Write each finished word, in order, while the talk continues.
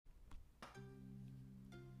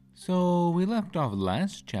So we left off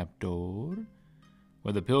last chapter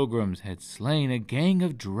where the pilgrims had slain a gang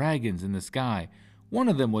of dragons in the sky. One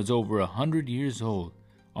of them was over 100 years old.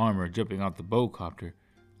 Armor jumping off the bowcopter,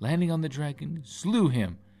 landing on the dragon, slew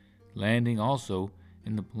him, landing also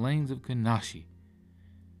in the plains of Kanashi.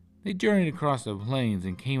 They journeyed across the plains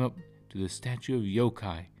and came up to the statue of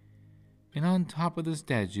Yokai. And on top of the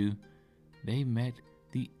statue, they met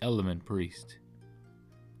the element priest.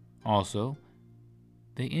 Also,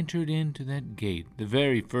 they entered into that gate, the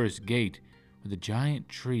very first gate with a giant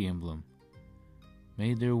tree emblem.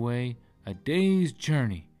 Made their way a day's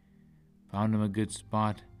journey, found them a good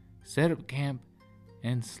spot, set up camp,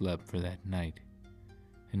 and slept for that night.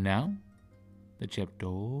 And now, the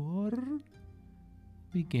chapter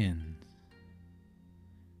begins.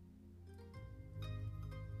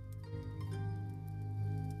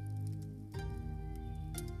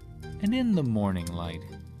 And in the morning light,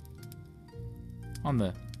 on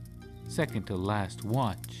the second to last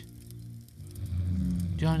watch,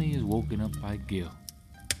 Johnny is woken up by Gil.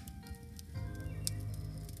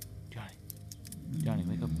 Johnny,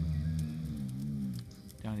 wake up.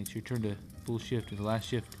 Johnny, it's your turn to full shift, the last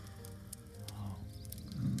shift. Oh,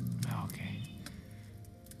 okay.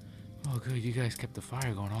 Oh, good, you guys kept the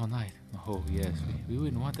fire going all night. Oh, yes, we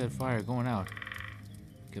wouldn't want that fire going out.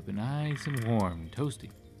 Kept it nice and warm and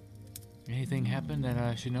toasty. Anything happened that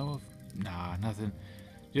I should know of? Nah, nothing.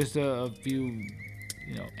 Just a few,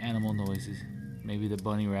 animal noises. Maybe the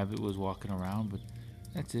bunny rabbit was walking around, but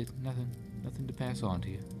that's it. Nothing to pass on to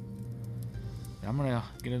you. I'm gonna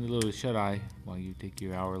get in a little shut-eye while you take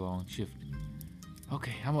your hour-long shift.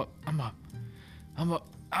 Okay, I'm up.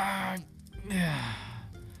 Yeah.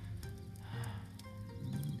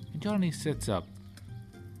 And Johnny sits up,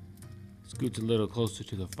 scoots a little closer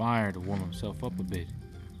to the fire to warm himself up a bit.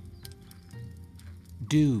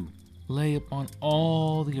 Dew lay upon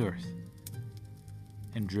all the earth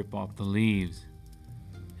and drip off the leaves,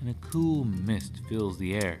 and a cool mist fills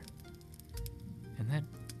the air. And that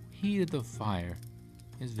heat of the fire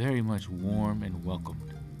is very much warm and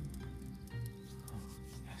welcomed. Oh,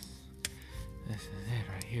 yes, this is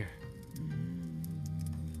it right here.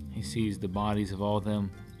 He sees the bodies of all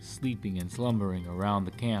them sleeping and slumbering around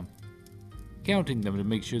the camp, counting them to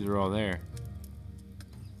make sure they're all there.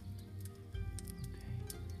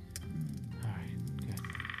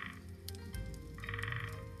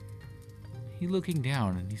 He's looking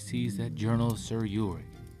down and he sees that journal of Sir Ulrich.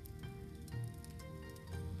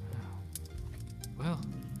 Well,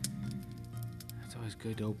 that's always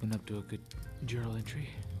good to open up to a good journal entry.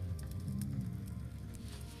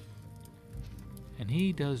 And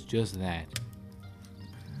he does just that.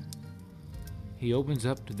 He opens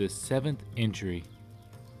up to the 7th entry,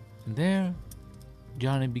 and there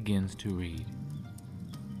Johnny begins to read.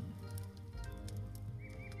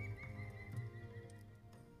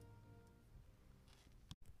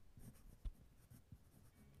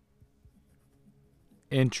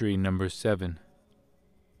 Entry number 7.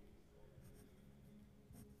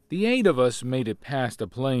 The 8 of us made it past the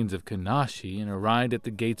plains of Kanashi and arrived at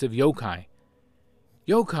the gates of Yokai.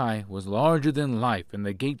 Yokai was larger than life, and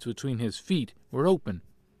the gates between his feet were open.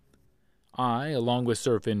 I, along with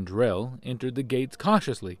Sir Findrell, entered the gates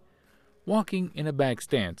cautiously, walking in a back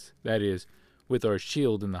stance, that is, with our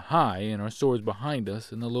shield in the high and our swords behind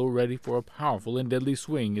us in the low, ready for a powerful and deadly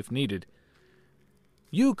swing if needed.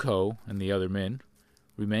 Yuko and the other men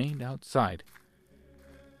remained outside.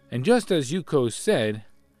 And just as Yuko said,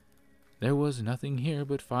 there was nothing here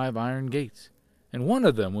but 5 iron gates, and one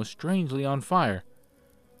of them was strangely on fire.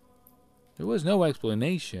 There was no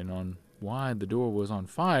explanation on why the door was on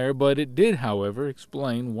fire, but it did, however,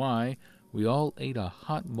 explain why we all ate a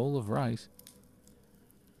hot bowl of rice.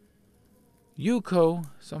 Yuko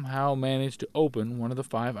somehow managed to open one of the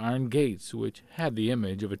 5 iron gates, which had the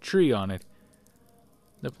image of a tree on it.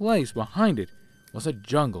 The place behind it was a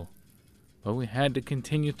jungle, but we had to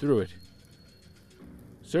continue through it.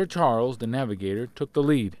 Sir Charles, the navigator, took the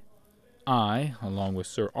lead. I, along with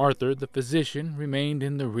Sir Arthur, the physician, remained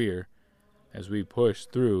in the rear as we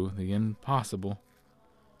pushed through the impossible.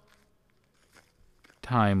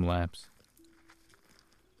 Time lapse.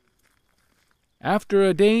 After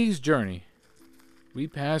a day's journey, we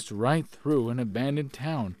passed right through an abandoned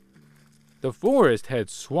town. The forest had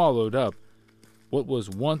swallowed up what was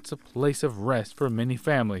once a place of rest for many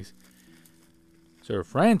families. Sir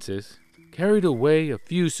Francis carried away a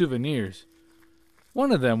few souvenirs.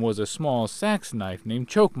 One of them was a small sax knife named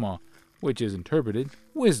Chokemaw, which is interpreted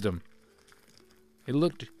wisdom. It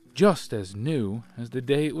looked just as new as the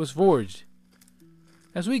day it was forged.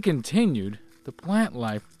 As we continued, the plant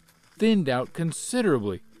life thinned out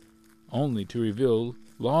considerably, only to reveal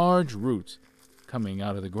large roots coming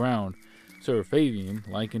out of the ground. Sir Fabian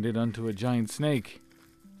likened it unto a giant snake.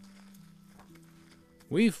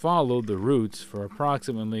 We followed the roots for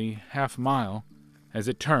approximately half a mile as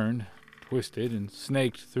it turned, twisted, and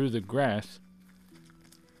snaked through the grass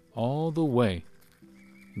all the way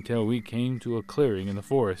until we came to a clearing in the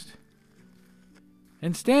forest.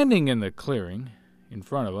 And standing in the clearing in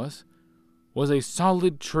front of us was a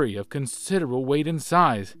solid tree of considerable weight and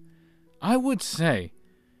size. I would say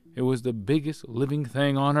it was the biggest living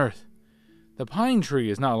thing on earth. The pine tree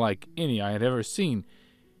is not like any I had ever seen.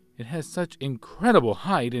 It has such incredible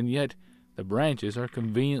height, and yet the branches are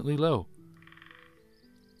conveniently low.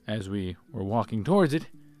 As we were walking towards it,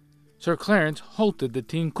 Sir Clarence halted the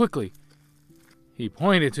team quickly. He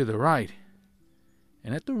pointed to the right,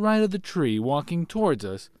 and at the right of the tree, walking towards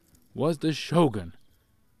us, was the Shogun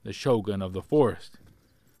of the forest.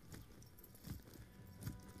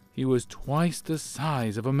 He was twice the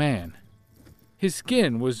size of a man. His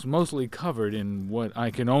skin was mostly covered in what I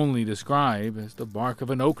can only describe as the bark of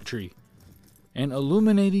an oak tree, and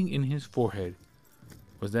illuminating in his forehead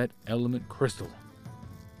was that element crystal.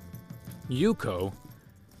 Yuko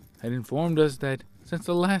had informed us that since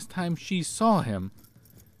the last time she saw him,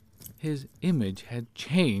 his image had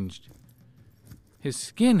changed. His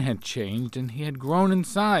skin had changed, and he had grown in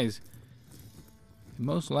size. It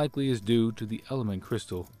most likely is due to the element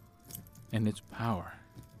crystal and its power.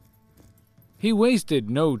 He wasted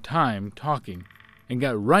no time talking and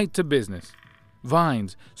got right to business.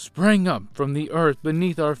 Vines sprang up from the earth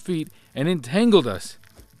beneath our feet and entangled us.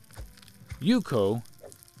 Yuko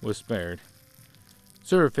was spared.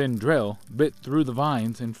 Sir Findrell bit through the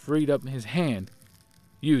vines and freed up his hand.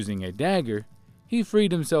 Using a dagger, he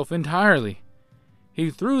freed himself entirely.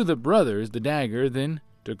 He threw the brothers the dagger, then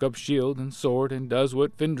took up shield and sword and does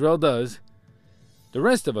what Findrell does. The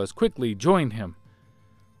rest of us quickly joined him.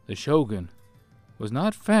 The Shogun was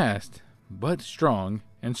not fast, but strong,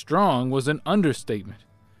 and strong was an understatement.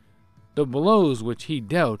 The blows which he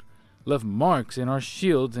dealt left marks in our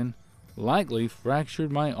shields and likely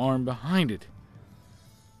fractured my arm behind it.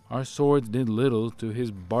 Our swords did little to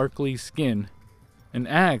his barkly skin. An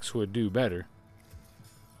axe would do better.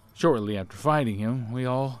 Shortly after fighting him, we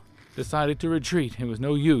all decided to retreat. It was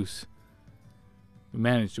no use. We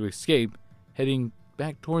managed to escape, heading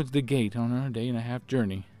back towards the gate on our day-and-a-half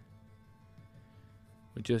journey.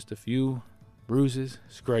 With just a few bruises,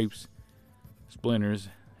 scrapes, splinters,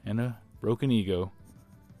 and a broken ego.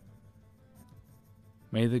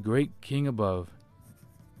 May the great King above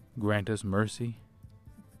grant us mercy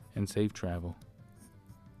and safe travel.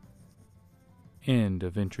 End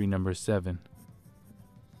of entry number 7.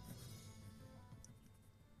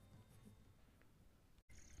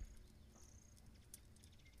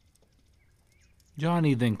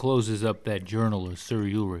 Johnny then closes up that journal of Sir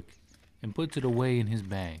Ulrich and puts it away in his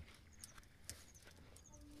bag.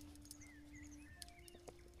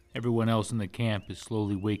 Everyone else in the camp is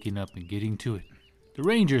slowly waking up and getting to it. The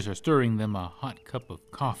Rangers are stirring them a hot cup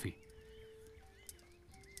of coffee.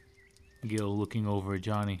 Gil looking over at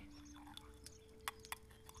Johnny.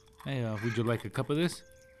 Hey, would you like a cup of this?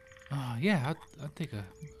 Yeah, I'll take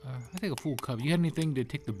a full cup. You had anything to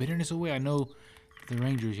take the bitterness away? I know the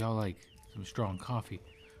Rangers, y'all like some strong coffee.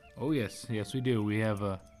 Oh yes, we do. We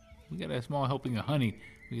got a small helping of honey.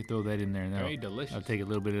 We can throw that in there. Very delicious. I'll take a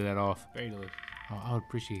little bit of that off. Very delicious. Oh, I would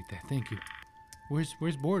appreciate that. Thank you.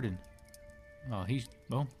 Where's Borden? Oh,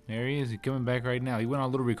 there he is. He's coming back right now. He went on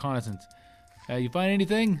a little reconnaissance. You find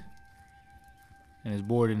anything? And as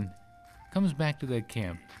Borden comes back to that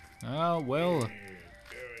camp. Oh, well,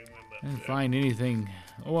 I didn't find anything.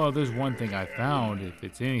 Well, there's one thing I found, if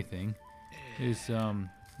it's anything, is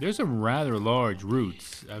there's some rather large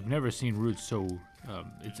roots. I've never seen roots so.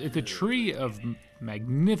 It's a tree of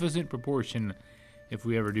magnificent proportion. If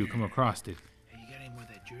we ever do come across it. Hey, you got any more of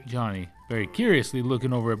that jerky? Johnny, very curiously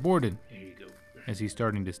looking over at Borden. There you go. As he's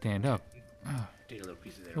starting to stand up. Take a little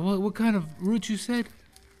piece of that. What kind of roots you said?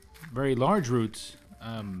 Very large roots.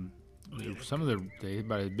 Some of them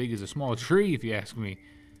about as big as a small tree, if you ask me.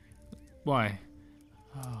 Why?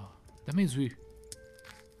 Oh, that means we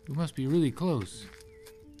must be really close.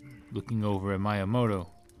 Looking over at Miyamoto.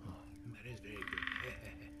 Oh, that is very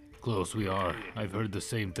good. Close we are. I've heard the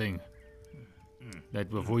same thing. That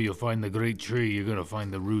before you find the great tree, you're gonna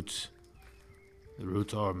find the roots. The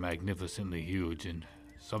roots are magnificently huge and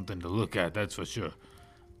something to look at, that's for sure.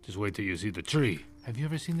 Just wait till you see the tree. Have you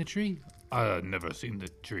ever seen the tree? I've never seen the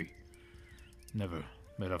tree. Never.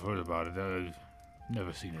 But I've heard about it. I've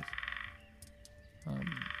never seen it.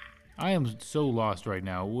 I am so lost right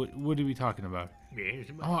now. What are we talking about?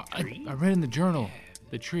 I read in the journal.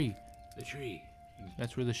 The tree. The tree.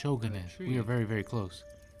 That's where the Shogun is. We are very, very close.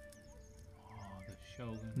 Oh, the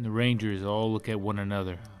Shogun. And the Rangers all look at one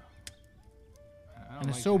another. And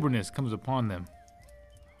a soberness comes upon them.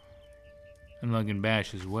 And Lug and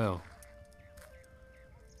Bash as well.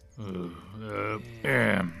 Go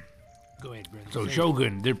ahead, brother. So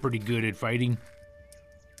Shogun, they're pretty good at fighting.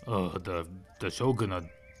 The Shogun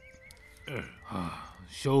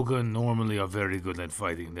Shogun normally are very good at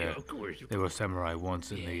fighting. Yeah, of course. They were samurai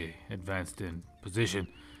once and they advanced in position.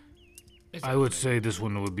 It's I would say this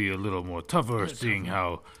one would be a little more tougher, seeing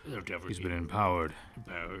how They're tougher. he's been empowered.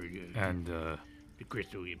 yeah. And The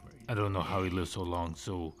crystal emperor. I don't know how he lived so long,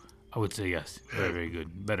 so I would say yes, very, very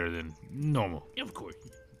good. Better than normal. Of course.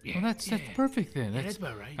 Well, that's perfect then. That's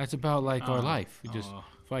about right. That's about like our life. We're just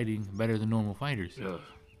fighting better than normal fighters.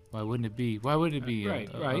 Why wouldn't it be? Why wouldn't it be a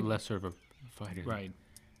lesser of a fighter? Right.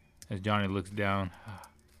 As Johnny looks down.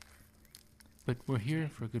 But we're here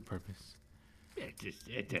for a good purpose. It's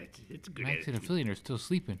a good Max and attitude. Affiliate are still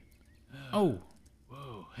sleeping. Oh.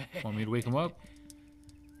 Whoa. Want me to wake them up?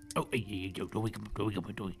 Oh, hey, don't wake up, don't wake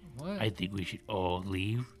up, don't wake up. What? I think we should all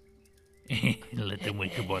leave and let them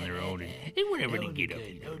wake up on their own. And whenever they get up,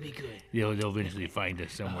 that would be good. They'll eventually find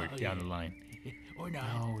us somewhere down the line. Or not.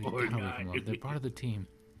 No, we or gotta not. wake them up. They're part of the team.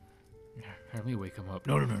 Let me wake them up.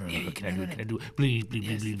 No. Can I do it? Can I do it? Please,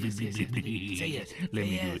 please, please. Say yes. Let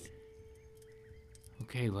me do it.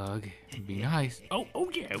 Okay, Lug. Be nice. Oh,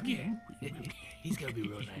 yeah. He's gonna be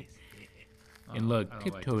real nice. And Lug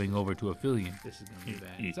tiptoeing over to Affiliate, This is gonna be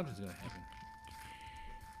bad. Something's gonna happen.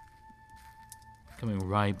 coming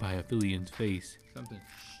right by Affiliate's face, Something.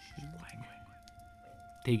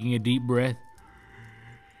 taking a deep breath,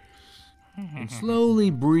 and slowly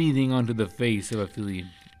breathing onto the face of Affiliate.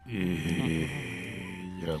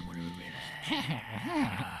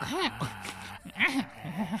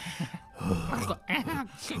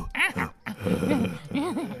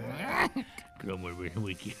 Come on, we're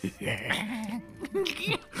with you.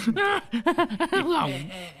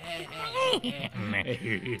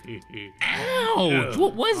 Ouch!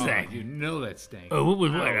 What was that? You know that stank. Oh, what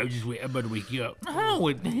was what? I was just about to wake you up. Oh,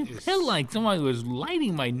 it felt like somebody was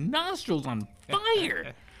lighting my nostrils on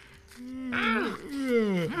fire.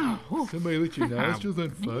 Somebody lit your nostrils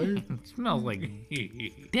on fire? It smells like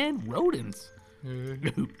dead rodents.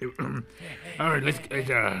 All right, let's go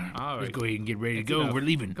ahead and get ready to go. enough. We're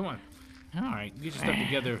leaving. Come on. All right, get your stuff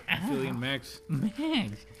together, Philly and Max.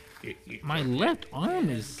 Man, my left arm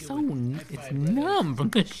is so it's numb from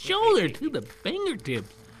the shoulder to the fingertips.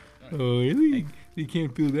 Oh, really? You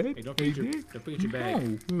can't feel that? Hey, don't forget your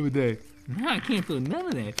bag. No, What was that? no, I can't feel none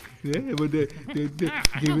of that. Yeah, what that? Give me that.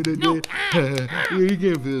 You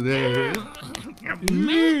can't feel that.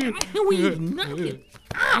 Man, we nothing.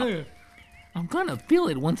 I'm gonna feel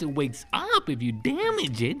it once it wakes up if you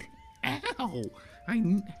damage it. Ow!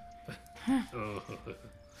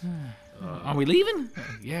 Are we leaving?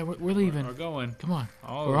 Yeah, we're leaving. We're going. Come on,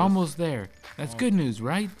 All we're of us. almost there. That's good news,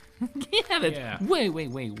 right? Yeah, that's. Yeah. Wait.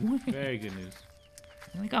 Very good news.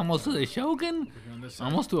 Like almost to the Shogun? We're on this side.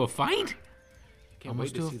 Almost to a fight? Can't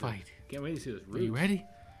Almost wait to a see the- fight. Can't wait to see this Are you roof. ready?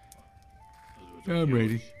 I'm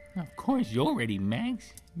ready. Of course you're ready,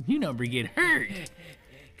 Max. You never get hurt.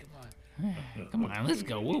 Come on, let's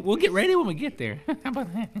go. We'll get ready when we get there. How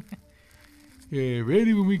about that? Yeah,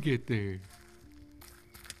 ready when we get there.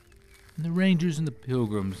 And the Rangers and the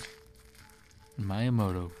Pilgrims and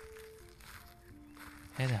Miyamoto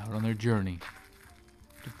head out on their journey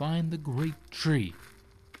to find the great tree,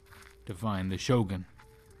 to find the Shogun.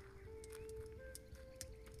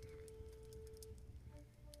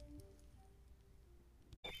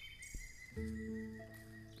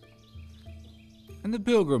 And the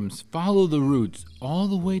Pilgrims follow the roots all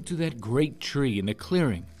the way to that great tree in the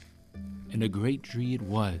clearing. And a great tree it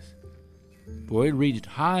was, for it reached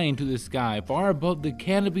high into the sky, far above the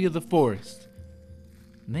canopy of the forest.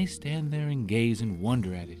 And they stand there and gaze and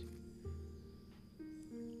wonder at it.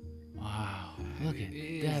 Wow, look at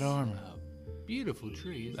that arm. Beautiful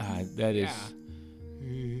tree. That is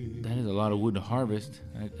a lot of wood to harvest.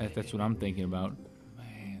 That's what I'm thinking about.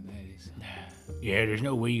 Man, that is. Yeah, there's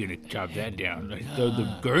no way you're gonna chop that down. Like,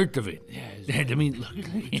 the girth of it. I mean, look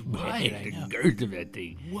at the girth of that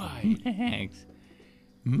thing. Why?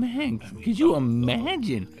 Max, could you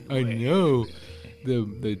imagine? I know.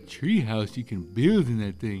 The tree house you can build in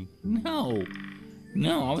that thing. No,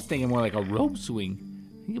 I was thinking more like a rope swing.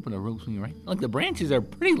 You can put a rope swing, right? Like the branches are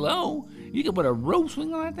pretty low. You can put a rope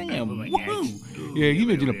swing on that thing and whoa! Yeah, can you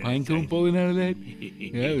imagine a pine cone falling out of that?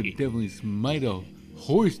 Yeah, that would definitely smite a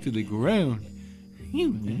horse to the ground.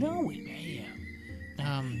 You know it.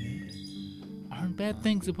 Aren't bad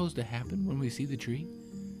things supposed to happen when we see the tree?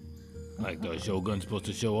 Like the Shogun's supposed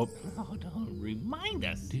to show up. Oh, don't remind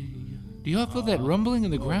us. Do y'all feel that rumbling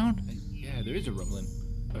in the ground? Yeah, there is a rumbling.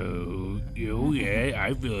 Oh, yeah,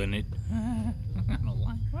 I'm feeling it. I don't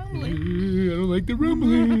like rumbling. I don't like the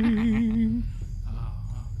rumbling.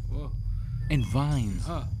 And vines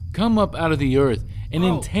come up out of the earth and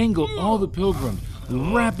entangle all the pilgrims,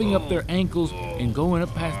 wrapping up their ankles and going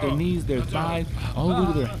up past their knees, their thighs, all the way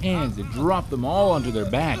to their hands, and drop them all onto their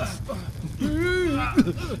backs.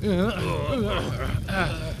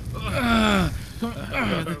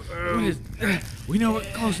 We know we're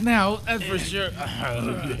close now, that's for sure.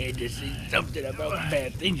 You had to say something about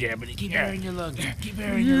bad things happening. Keep air in your lungs. Keep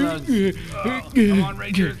air in your lungs. Come on,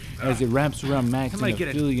 Ranger. As it wraps around Max and might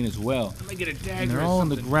get Aphelion as well. Let me get a And dagger they're or all on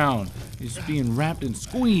the something. ground. It's being wrapped and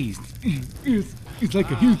squeezed. It's like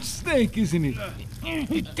a huge snake, isn't it?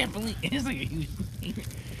 It definitely is like a huge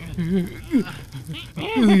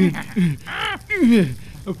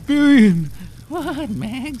Aphelion, What,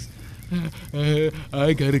 Max?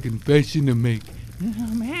 I got a confession to make.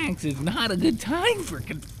 Max, it's not a good time for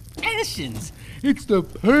confessions. It's the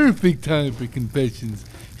perfect time for confessions.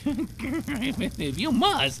 If you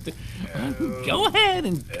must, go ahead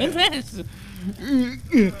and confess.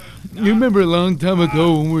 You remember a long time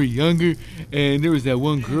ago when we were younger, and there was that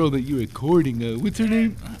one girl that you were courting. What's her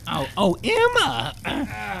name? Oh, Emma.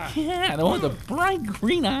 Yeah, the one with the bright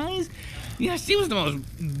green eyes. Yeah, she was the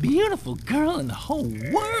most beautiful girl in the whole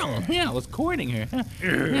world. Yeah, I was courting her.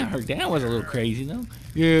 Yeah, her dad was a little crazy, though.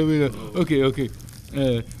 Yeah, okay.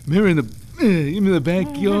 Remember in the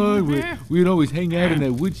backyard where we would always hang out in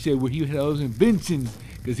that woodshed where he had all those inventions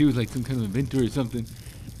because he was like some kind of inventor or something.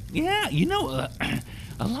 Yeah, you know,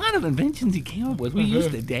 a lot of inventions he came up with we used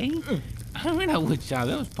today. I remember that wood shop.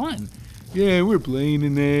 That was fun. Yeah, we were playing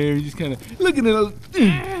in there, just kind of looking at those,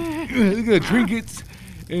 looking at trinkets.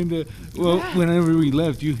 And, well, whenever we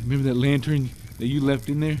left, you remember that lantern that you left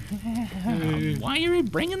in there? Why are you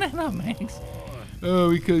bringing that up, Max?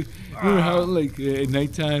 Oh, because remember how, like, at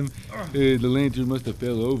nighttime, the lantern must have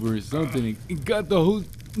fell over or something and got the whole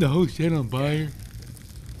shed on fire?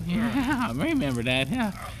 Yeah, I remember that.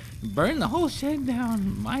 Yeah, burned the whole shed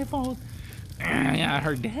down. My fault. Yeah,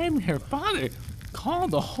 her dad and her father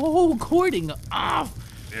called the whole courting off.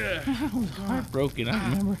 I was heartbroken. I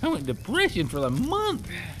remember I went depression for a month.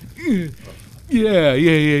 Yeah.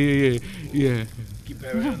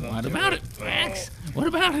 What about it, Max? What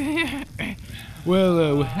about it?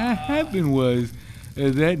 Well, what happened was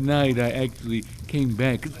that night I actually came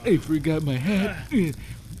back 'cause I forgot my hat, and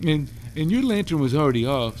your lantern was already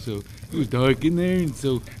off, so it was dark in there, and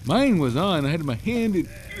so mine was on. I had my hand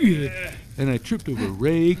and I tripped over a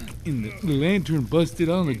rake, and the lantern busted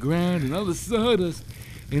on the ground, and all the sawdust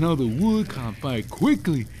and all the wood caught fire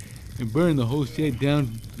quickly and burned the whole shed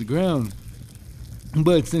down to the ground.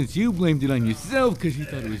 But since you blamed it on yourself because you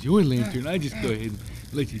thought it was your lantern, I just go ahead and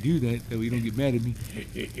let you do that way you don't get mad at me.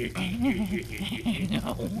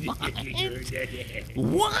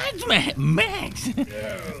 What, Max?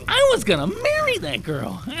 I was gonna marry that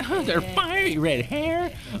girl. Her fiery red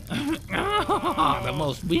hair. Oh, the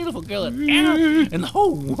most beautiful girl in the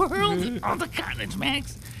whole world. On the continents,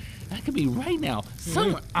 Max. I could be right now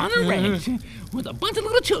somewhere on a ranch with a bunch of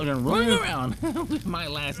little children running around with my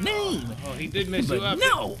last name. Oh, he did mess But you up.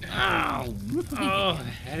 no! Oh,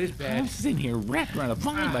 that is I'm bad. sitting here wrapped around a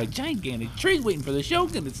vine by a gigantic tree waiting for the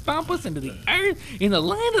Shogun to stomp us into the earth in the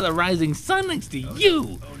land of the rising sun next to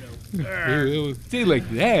you. Say it like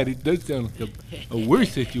that, it does sound like a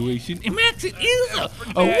worse situation. And Max, it is a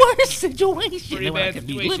worse situation Pretty than what I bad could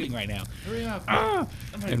be situation. living right now. Hurry up.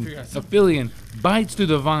 And Aphelion bites through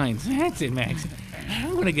the vines. That's it, Max.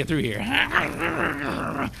 I'm gonna get through here.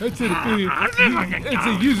 That's it, Aphelion. That's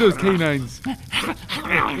it, use those canines. That's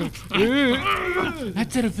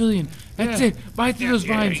it, Aphelion. That's it, bite through those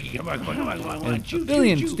vines. Come on. And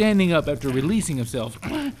Aphelion standing up after releasing himself.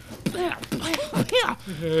 All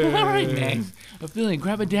right, Max. Aphelion,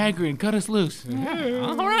 grab a dagger and cut us loose.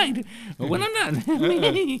 All right. When I'm done,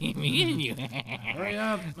 me and you. Hurry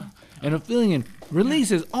up. And Aphelion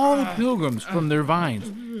releases all the pilgrims from their vines.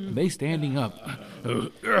 And they standing up. All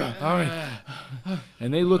right.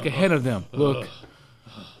 And they look ahead of them. Look.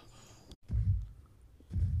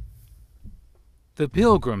 The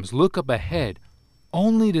pilgrims look up ahead,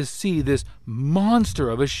 only to see this monster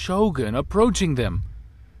of a shogun approaching them.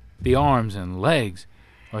 The arms and legs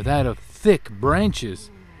are that of thick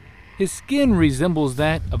branches. His skin resembles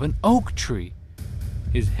that of an oak tree.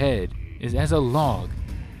 His head is as a log.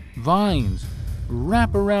 Vines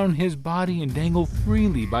wrap around his body and dangle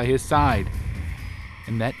freely by his side.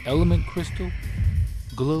 And that element crystal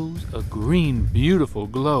glows a green, beautiful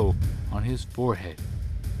glow on his forehead.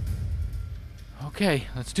 Okay,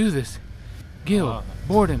 let's do this. Gil,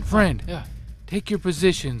 Borden, friend. Yeah. Take your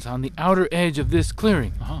positions on the outer edge of this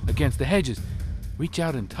clearing Uh-huh. against the hedges. Reach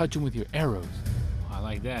out and touch them with your arrows. I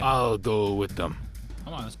like that. I'll go with them.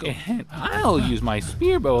 Come on, let's go. And I'll use my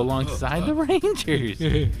spear bow alongside the rangers.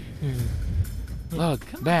 Lug,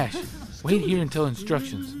 Bash, wait here until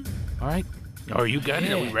instructions. All right? Oh, you got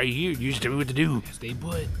it. Are we right here? You just tell me what to do. Stay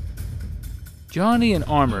put. Johnny and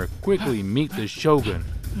Armor quickly meet the Shogun,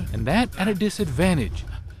 and that at a disadvantage.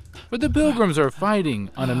 But the pilgrims are fighting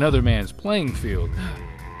on another man's playing field.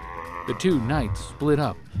 The two knights split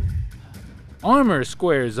up. Armor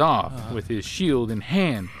squares off with his shield in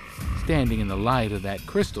hand, standing in the light of that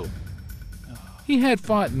crystal. He had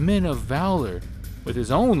fought men of valor, with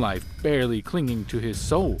his own life barely clinging to his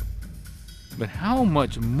soul. But how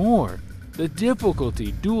much more the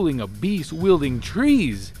difficulty dueling a beast wielding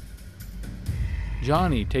trees?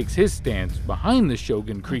 Johnny takes his stance behind the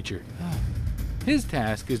Shogun creature. His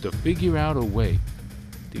task is to figure out a way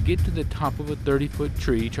to get to the top of a 30-foot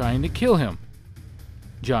tree trying to kill him.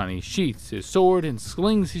 Johnny sheaths his sword and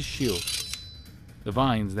slings his shield. The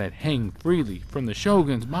vines that hang freely from the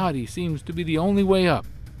Shogun's body seems to be the only way up.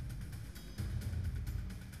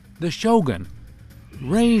 The Shogun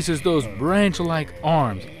raises those branch-like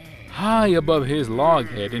arms high above his log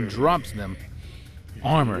head and drops them.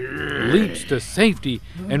 Armor leaps to safety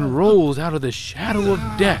and rolls out of the shadow of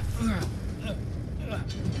death.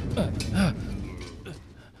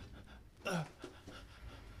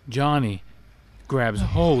 Johnny grabs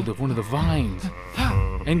hold of one of the vines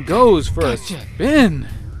and goes for a spin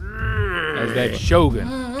as that Shogun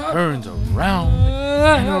turns around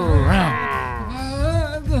and around.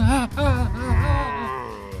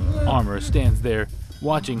 Armor stands there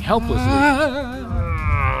watching helplessly.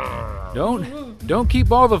 Don't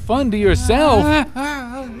keep all the fun to yourself.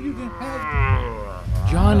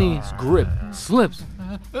 Johnny's grip slips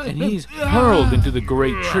and he's hurled into the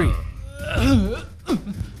great tree.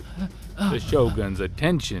 The Shogun's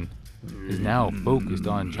attention is now focused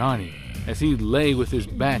on Johnny as he lay with his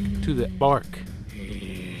back to the bark.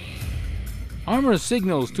 Armor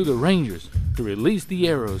signals to the rangers to release the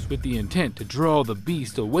arrows with the intent to draw the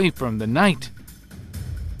beast away from the knight.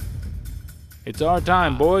 It's our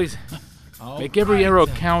time, boys. Make every arrow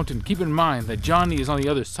count and keep in mind that Johnny is on the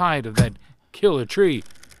other side of that killer tree.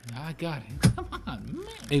 I got it. Come on, man.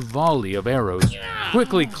 A volley of arrows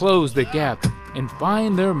quickly close the gap and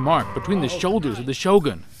find their mark between the shoulders of the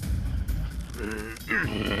Shogun.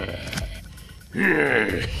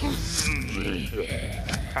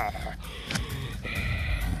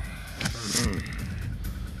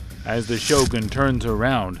 As the Shogun turns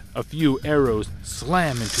around, a few arrows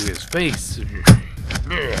slam into his face.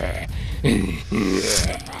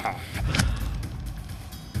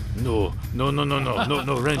 No,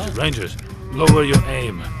 Rangers. Lower your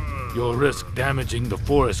aim. You'll risk damaging the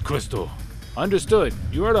forest crystal. Understood.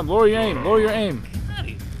 You heard him. Lower your aim. Lower your aim.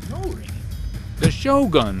 The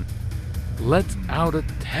Shogun lets out a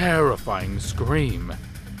terrifying scream.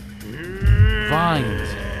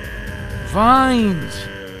 Vines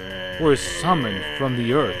were summoned from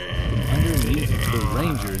the earth underneath the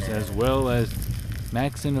Rangers as well as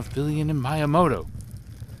Maxon, Aphelion, and Miyamoto.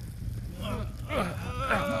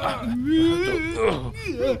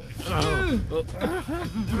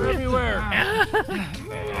 Everywhere.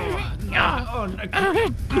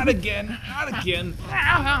 Not again.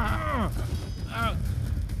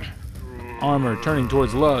 Armor turning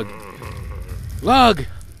towards Lug. Lug!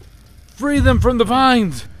 Free them from the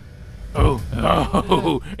vines! Oh,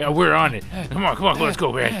 yeah, we're on it. Come on, let's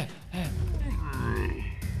go, man.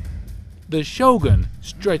 The Shogun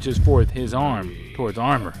stretches forth his arm towards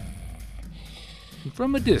Armor. And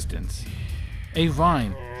from a distance, a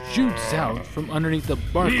vine shoots out from underneath the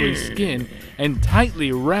barkly skin and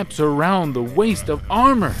tightly wraps around the waist of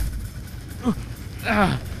Armor.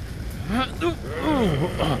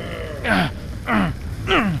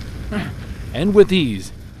 And with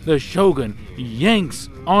ease, the Shogun yanks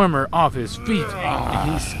Armor off his feet,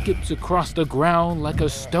 and he skips across the ground like a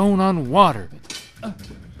stone on water.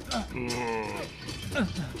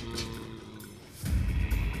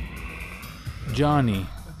 Johnny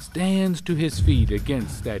stands to his feet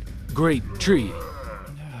against that great tree.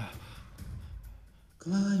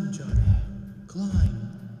 Climb, Johnny.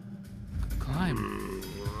 Climb. Climb.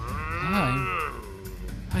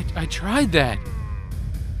 I tried that.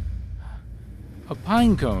 A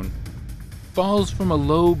pine cone falls from a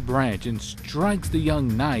low branch and strikes the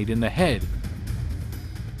young knight in the head.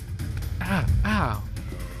 Ow.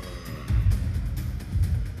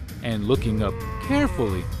 And looking up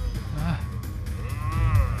carefully,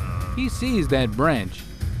 he sees that branch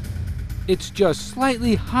It's just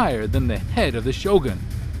slightly higher than the head of the Shogun.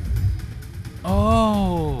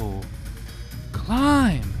 Oh,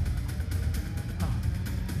 climb.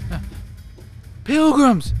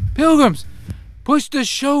 Pilgrims! Pilgrims! Push the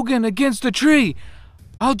Shogun against the tree.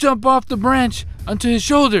 I'll jump off the branch onto his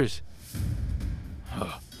shoulders.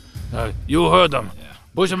 You heard them.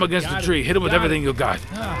 Push him against the tree. Hit him with everything you got.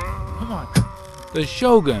 Come on. The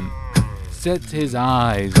Shogun sets his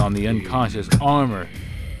eyes on the unconscious armor.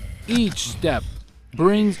 Each step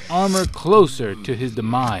brings armor closer to his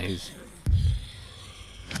demise.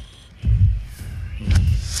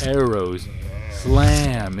 Arrows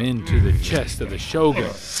slam into the chest of the Shogun.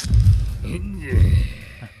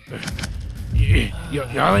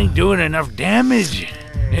 Y'all ain't doing enough damage.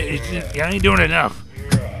 Y'all ain't doing enough.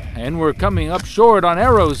 And we're coming up short on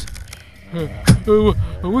arrows.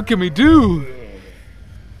 What can we do?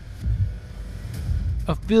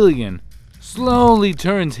 Aphelion slowly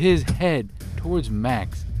turns his head towards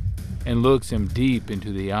Max and looks him deep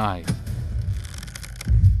into the eyes.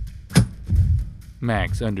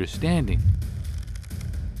 Max, understanding.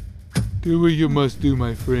 Do what you must do,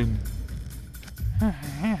 my friend.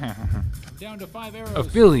 Down to 5 arrows.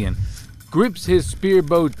 Aphelion grips his spear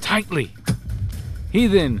bow tightly. He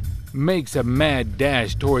then makes a mad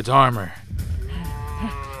dash towards armor.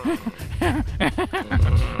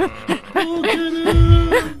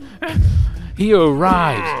 He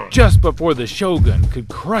arrives just before the Shogun could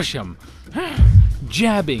crush him,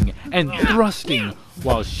 jabbing and thrusting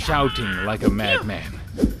while shouting like a madman.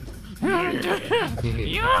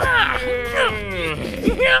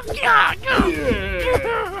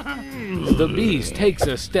 The beast takes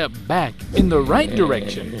a step back in the right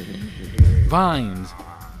direction. Vines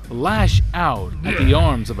lash out at the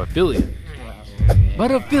arms of Aphelion,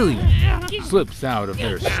 but Aphelion slips out of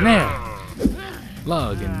their snare.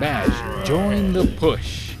 Lug and Bash join the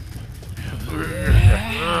push.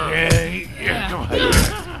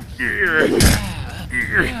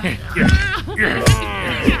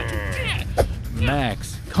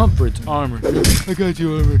 Max comforts Armor. I got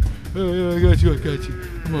you, Armor. I got you.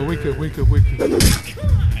 Come on, wake up.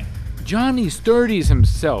 Johnny sturdies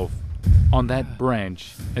himself on that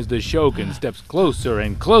branch as the Shogun steps closer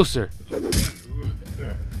and closer.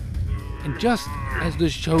 And just as the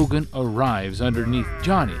Shogun arrives underneath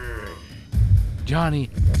Johnny,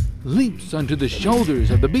 Johnny leaps onto the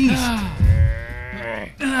shoulders of the beast.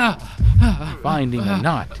 Finding a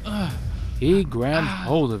knot, he grabs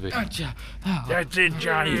hold of it. That's it,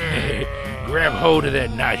 Johnny. Grab hold of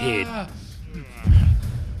that knothead.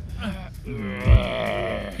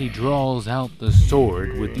 He draws out the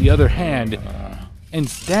sword with the other hand and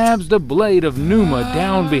stabs the blade of Numa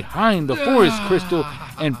down behind the forest crystal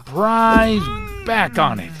and pries back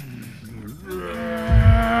on it.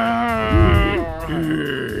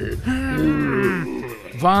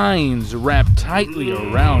 Vines wrap tightly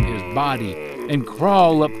around his body and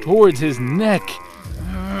crawl up towards his neck.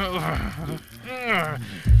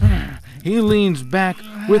 He leans back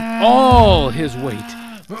with all his weight.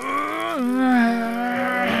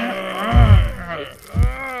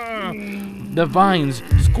 The vines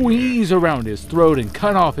squeeze around his throat and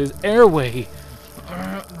cut off his airway.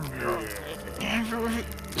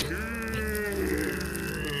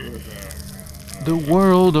 The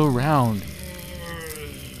world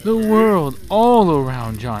all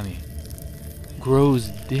around Johnny, grows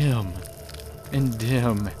dim and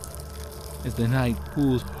dim as the knight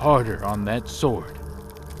pulls harder on that sword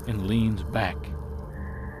and leans back.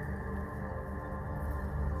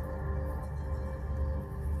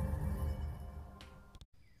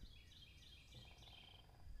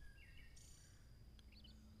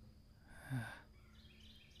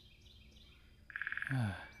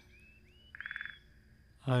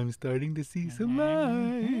 I'm starting to see some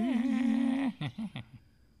light.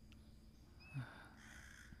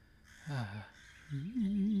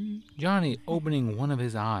 Johnny opening one of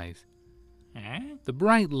his eyes. The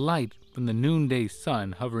bright light from the noonday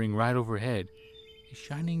sun hovering right overhead is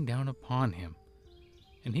shining down upon him,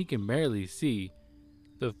 and he can barely see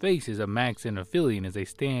the faces of Max and Aphelion as they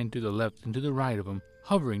stand to the left and to the right of him,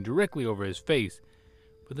 hovering directly over his face,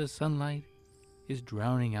 but the sunlight is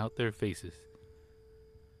drowning out their faces.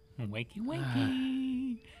 Wakey,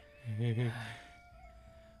 wakey.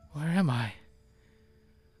 Where am I?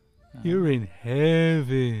 You're in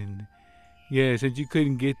heaven. Yeah, since you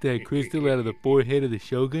couldn't get that crystal out of the forehead of the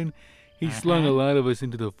Shogun, he slung a lot of us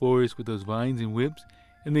into the forest with those vines and whips,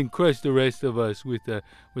 and then crushed the rest of us with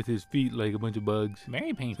his feet like a bunch of bugs.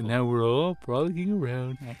 Very painful. So now we're all frolicking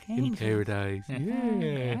around in paradise.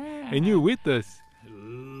 Yeah, and you're with us.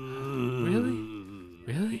 Really?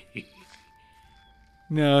 Really?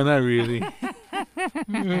 No, not really.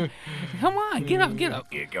 Come on, get up, get up.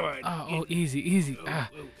 Yeah, come on. Oh, easy, easy. Ow,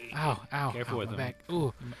 ow, Careful ow, with my him. back.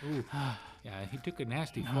 Ooh. Ooh. Yeah, he took a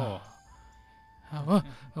nasty fall.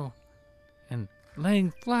 Oh. And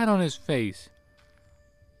laying flat on his face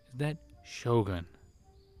is that Shogun.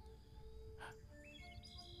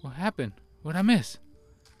 What happened? What'd I miss?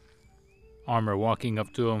 Armor walking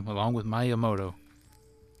up to him along with Miyamoto.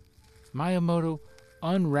 Miyamoto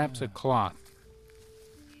unwraps a cloth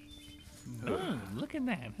Oh, look at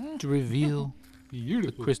that, huh? to reveal the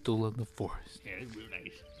Beautiful. crystal of the forest. Yeah, that's real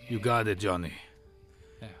nice. You got it, Johnny.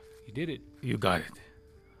 Yeah, you did it. You got it.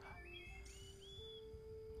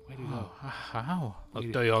 Way to go. How? I'll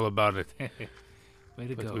tell you all about it. Way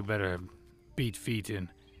to But go. we better beat feet and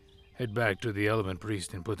head back to the element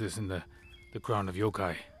priest and put this in the crown of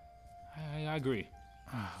yokai. I agree.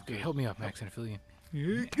 Okay, help me up, Max and Affiliate.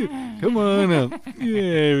 Come on up.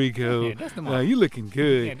 There we go. Yeah, dust them off. You looking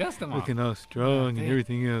good. Yeah, dust them off. Looking all strong and Okay.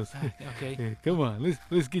 everything else. Okay. Yeah, come on,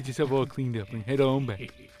 let's get yourself all cleaned up and head on back.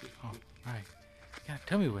 All right. Yeah,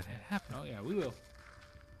 tell me what had happened. Oh yeah, we will.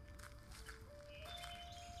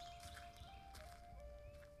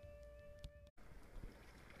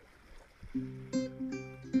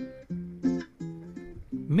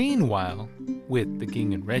 Meanwhile, with the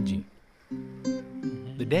king and Reggie,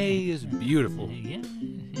 the day is beautiful,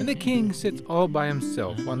 and the king sits all by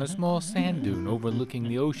himself on a small sand dune overlooking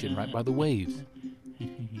the ocean right by the waves.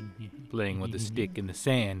 Playing with a stick in the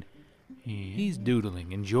sand, he's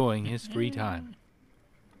doodling, enjoying his free time.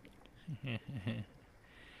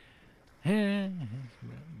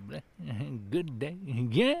 Good day.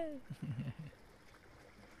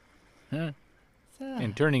 Yeah.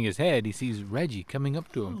 And turning his head, he sees Reggie coming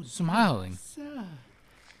up to him, smiling.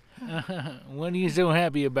 What are you so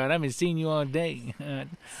happy about? I haven't seen you all day.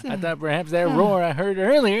 I thought perhaps that roar I heard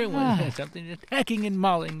earlier was something attacking and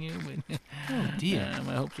mauling you. But Oh dear.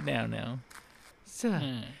 my hopes are down now.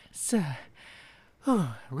 Sir,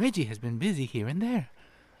 Reggie has been busy here and there.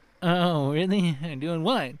 Oh, really? Doing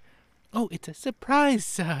what? Oh, it's a surprise,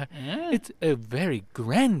 sir. It's a very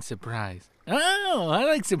grand surprise. Oh, I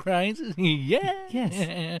like surprises. Yeah.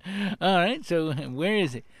 Yes. All right, so where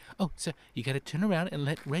is it? Oh, sir, you gotta turn around and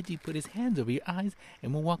let Reggie put his hands over your eyes,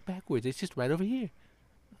 and we'll walk backwards. It's just right over here.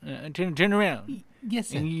 Turn around.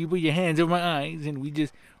 Yes, And you put your hands over my eyes, and we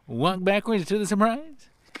just walk backwards to the surprise?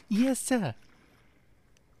 Yes, sir.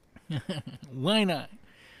 Why not?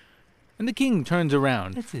 And the king turns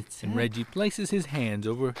around, That's it, sir. and Reggie places his hands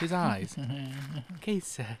over his eyes. Okay,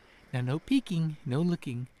 sir. Now, no peeking, no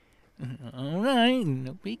looking. All right,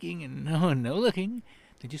 no peeking and no looking.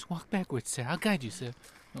 Then just walk backwards, sir. I'll guide you, sir.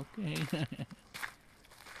 Okay.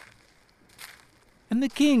 And the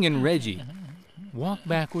king and Reggie walk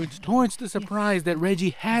backwards towards the surprise that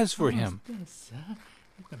Reggie has for him. Yes, sir.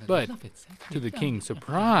 You're gonna But love it, sir. to the king's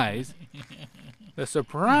surprise, the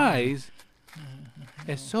surprise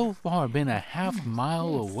has so far been a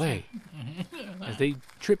half-mile away. As they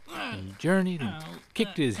tripped and journeyed and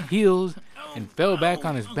kicked his heels and fell back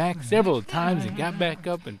on his back several times and got back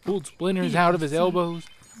up and pulled splinters out of his elbows,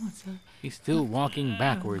 Come on, sir. he's still walking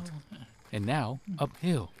backwards, and now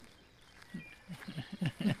uphill.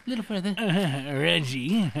 A little further.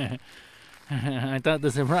 Reggie, I thought the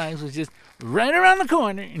surprise was just right around the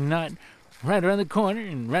corner, and not right around the corner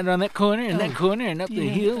and right around that corner and that corner and up the yeah.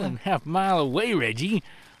 hill and half a mile away, Reggie.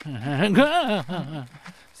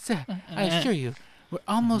 Sir, I assure you, we're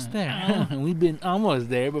almost there. We've been almost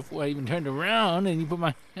there before I even turned around, and you put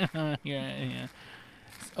my yeah.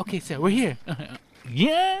 Okay, sir, we're here.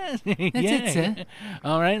 Yes, that's it, sir.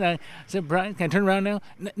 All right, I surprised. Can I turn around now?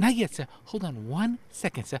 Not yet, sir. Hold on 1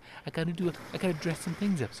 second, sir. I gotta dress some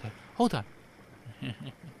things up, sir. Hold on.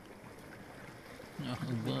 Oh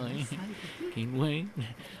boy, can't wait.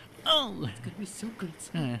 Oh, It's gonna be so good,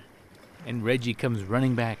 sir. And Reggie comes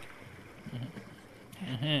running back.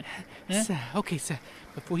 Huh? Sir, okay, sir.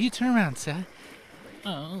 Before you turn around, sir,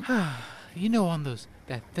 oh, you know on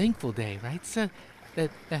that thankful day, right, sir?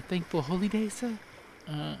 That thankful holy day, sir?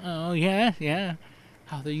 oh yeah.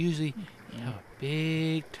 How they usually have a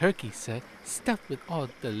big turkey, sir, stuffed with all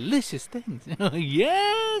delicious things. Oh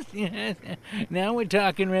yes. Now we're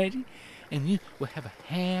talking, Reggie. And you will have a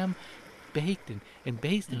ham baked and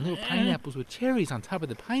basted in little pineapples with cherries on top of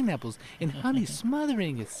the pineapples and honey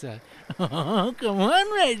smothering it, sir. Oh, come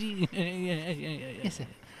on, Reggie. Yes, sir.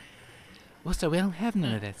 Well, sir, we don't have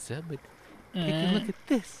none of that, sir, but take a look at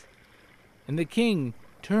this. And the king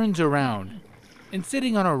turns around, and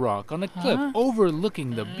sitting on a rock on a cliff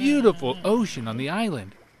overlooking the beautiful ocean on the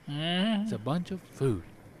island is a bunch of food.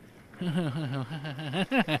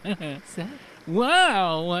 Sir?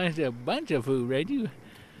 Wow, what a bunch of food, Reggie.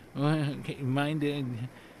 Okay, mind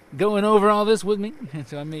going over all this with me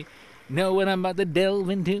so I may know what I'm about to delve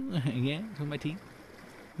into? Yeah, with my teeth.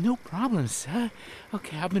 No problem, sir.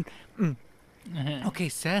 Okay, I've been. Okay,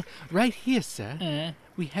 sir. Right here, sir.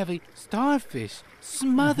 We have a starfish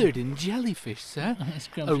smothered in jellyfish, sir. A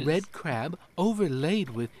Scrumptious. red crab overlaid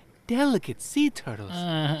with delicate sea turtles.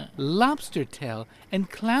 Lobster tail and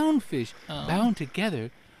clownfish bound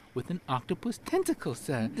together with an octopus tentacle,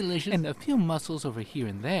 sir. Delicious. And a few mussels over here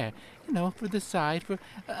and there, for the side for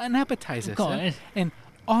an appetizer, Of sir. course. And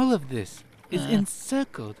all of this is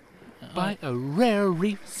encircled by a rare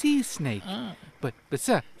reef sea snake. But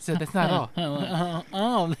sir, that's not all.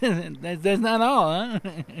 That's not all, huh?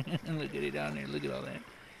 Look at it down there. Look at all that.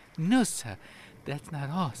 No, sir, that's not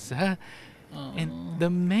all, sir. And the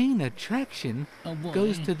main attraction Oh, boy.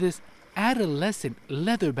 goes to this adolescent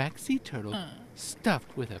leatherback sea turtle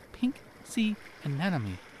stuffed with a pink sea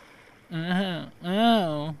anemone.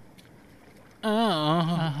 Oh.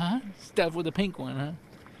 Stuff with a pink one, huh?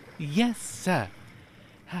 Yes, sir.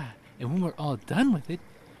 And when we're all done with it,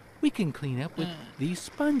 we can clean up with these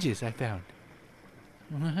sponges I found.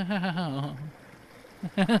 Wow.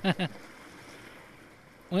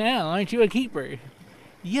 Well, aren't you a keeper?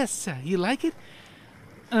 Yes, sir. You like it?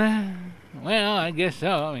 Well, I guess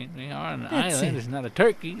so. I mean, we are on an That's island. it. It's not a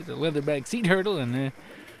turkey. It's a leatherback sea turtle, and you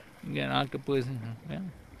got an octopus. Well,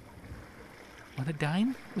 Want to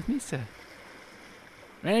dine with me, sir?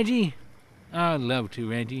 Reggie, I'd love to,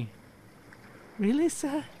 Reggie. Really,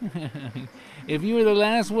 sir? If you were the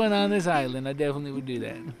last one on this island, I definitely would do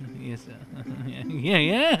that. Yes, sir.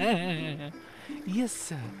 Yeah. Yes,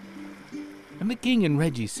 sir. And the king and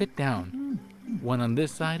Reggie sit down. One on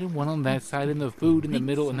this side and one on that side, and the food in the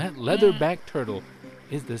middle, and that leatherback turtle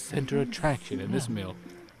is the center attraction in this meal.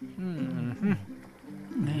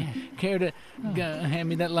 Care to hand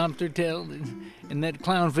me that lobster tail and that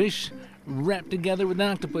clownfish wrapped together with an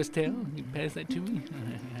octopus tail? You pass that to me?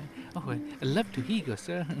 Oh, I'd love to. Here you go,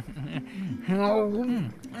 sir. Oh,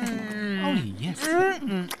 Oh, yes, sir.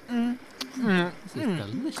 This is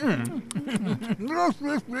delicious.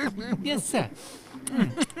 Yes, sir.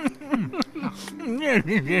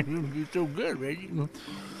 You're so good, Reggie.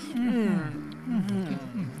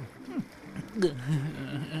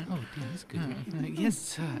 Oh, dear, that's good. Yes,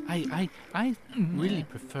 sir. I really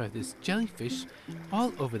prefer this jellyfish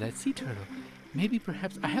all over that sea turtle. Maybe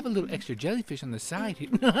perhaps I have a little extra jellyfish on the side here.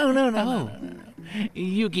 No.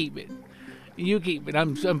 You keep it. You keep it.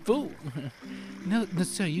 I'm full. No,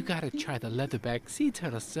 sir, you gotta try the leatherback sea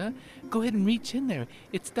turtle, sir. Go ahead and reach in there.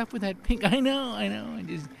 It's stuffed with that pink. I know.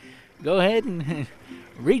 Just go ahead and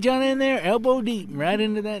reach on in there, elbow deep, right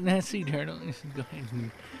into that sea turtle. Just go ahead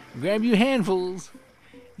and grab you handfuls.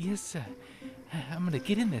 Yes, sir. I'm gonna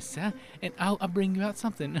get in this, sir, and I'll bring you out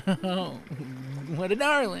something. Oh, what a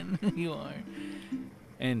darling you are.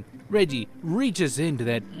 And Reggie reaches into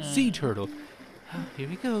that sea turtle. Here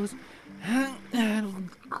he goes.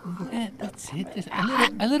 That's it. Just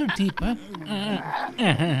a little deeper.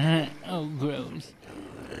 Oh, gross.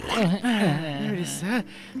 There it is, sir.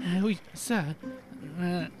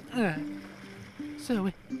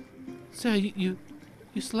 Sir, you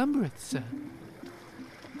slumbereth, sir.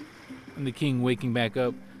 And the king, waking back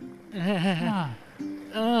up,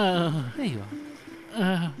 Oh, There you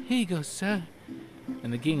are. Here you go, sir.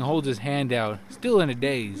 and the king holds his hand out, still in a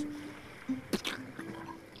daze.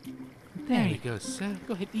 There you go, sir.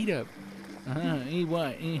 Go ahead, eat up. eat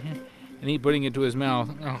what? And he putting it to his mouth.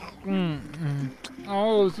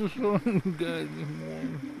 Oh, this is so good.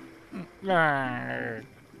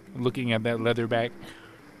 Looking at that leatherback.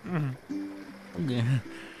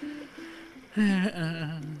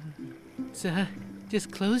 Sir,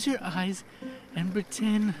 just close your eyes and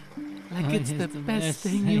pretend like it's the best best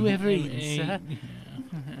thing you ever thing eaten, sir.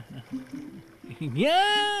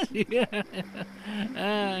 Yes!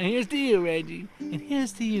 Here's to you, Reggie. And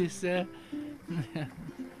here's to you, sir.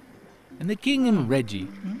 And the king and Reggie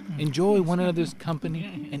enjoy one another's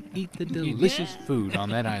company and eat the delicious food on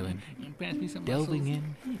that island, Pass me some delving mussels.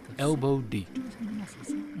 in elbow deep.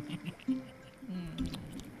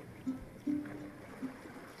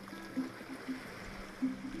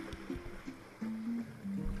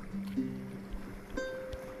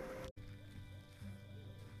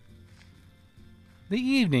 The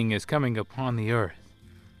evening is coming upon the earth,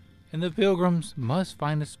 and the pilgrims must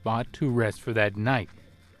find a spot to rest for that night.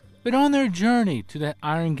 But on their journey to that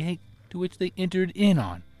iron gate to which they entered in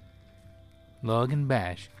on, Lug and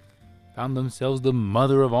Bash found themselves the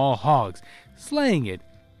mother of all hogs. Slaying it,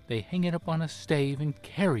 they hang it up on a stave and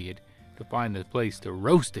carry it to find a place to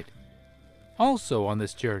roast it. Also on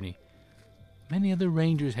this journey, many of the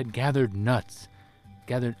rangers had gathered nuts,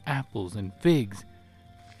 gathered apples and figs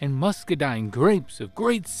and muscadine grapes of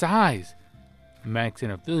great size. Max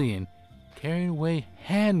and Aphelion carried away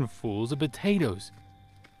handfuls of potatoes.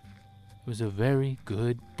 It was a very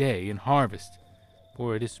good day in harvest,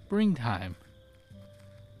 for it is springtime.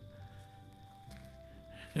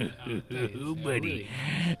 Oh, buddy.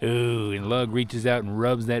 Oh, and Lug reaches out and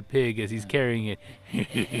rubs that pig as he's carrying it.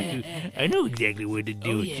 I know exactly what to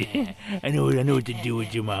do with you. I know what to do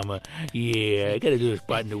with you, Mama. Yeah, I got a little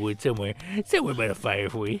spot in the woods somewhere by the fire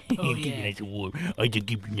for you. Keep you nice and warm. I just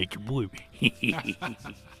keep you nice and warm.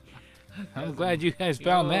 I'm glad you guys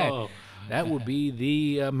found that. That will be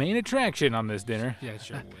the main attraction on this dinner. Yeah, it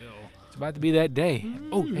sure will. It's about to be that day.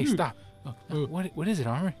 Oh, hey, stop. What is it,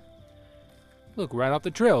 Armor? Look, right off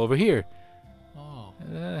the trail over here. Oh.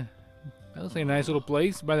 That looks like a nice little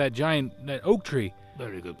place by that oak tree.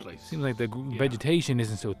 Very good place. Seems like the vegetation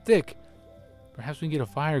isn't so thick. Perhaps we can get a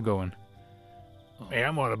fire going. Hey,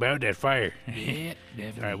 I'm all about that fire. Yeah,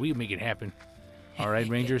 definitely. All right, we can make it happen. All right,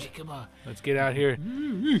 Rangers, Come on. let's get out here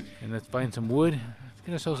and let's find some wood. Let's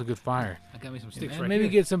get ourselves a good fire. I got me some sticks And right maybe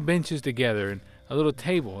here. get some benches together and a little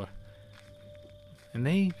table. And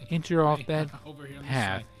they enter off that over here on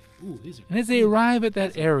path. this side. Ooh, these are And as they arrive at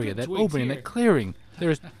that area, that twigs opening, here. that clearing,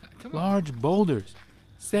 there's large boulders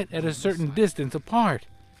set at a certain distance apart.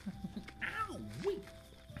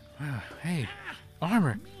 Hey,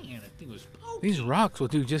 Armor, man, that thing was these rocks will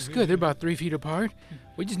do just good. They're about 3 feet apart.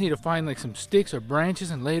 We just need to find like some sticks or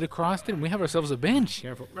branches and lay it across it, and we have ourselves a bench.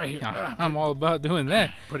 careful. Right here. I'm all about doing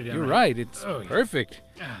that. Put it down You're right right. It's perfect.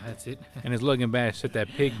 That's it. And as Lug and Bash set that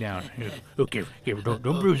pig down. Okay, don't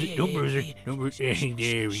bruise it. Don't bruise it. Don't bruise it.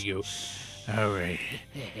 There we go. All right.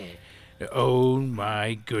 Oh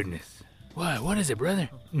my goodness. What is it, brother?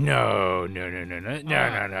 No.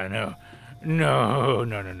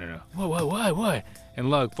 What? And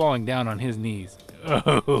Lug falling down on his knees.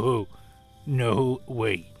 Oh, no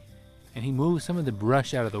way. And he moves some of the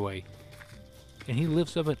brush out of the way. And he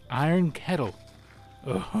lifts up an iron kettle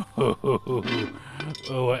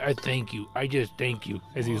Oh, I thank you. I just thank you.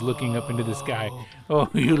 as he's looking up into the sky. Oh,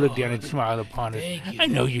 you looked down and smiled upon us. I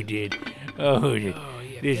know you did. Oh,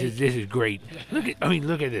 this is great. Look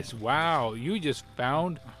at this. Wow, you just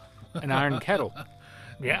found an iron kettle.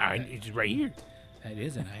 Yeah, it's right here. That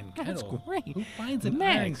is an iron That's kettle. great. Who finds an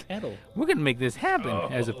Max. iron kettle? We're going to make this happen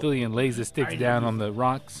as Aphelion lays the sticks down on the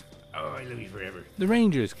rocks. Oh, I love you forever. The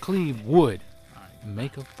Rangers cleave wood,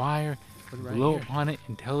 make a fire, right blow here. upon it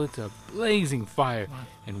until it's a blazing fire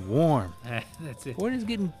and warm. That's it. For it is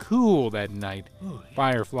getting cool that night.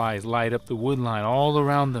 Fireflies light up the woodline all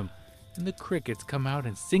around them, and the crickets come out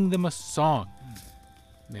and sing them a song.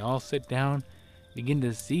 They all sit down, begin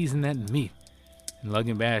to season that meat, and Lug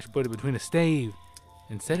and Bash put it between a stave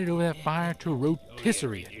and set it over that fire to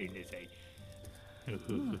rotisserie it. Here in this side.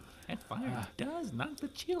 That fire does knock the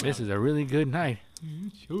chill This out. is a really good night.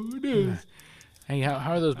 Sure does. Hey, how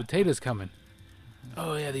are those potatoes coming?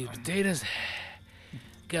 Oh yeah, these potatoes.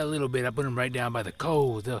 Got a little bit. I put them right down by the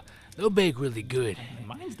coals. They'll bake really good.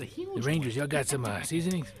 Mine's the huge The Rangers, y'all got some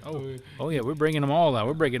seasonings? Oh yeah, we're bringing them all out.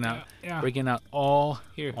 We're breaking out, Yeah. breaking out all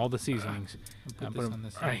Here. all the seasonings. Put Put this 'em on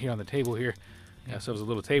this right side. here on the table here. Got ourselves a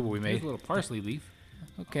little table we Here's made. a little parsley leaf.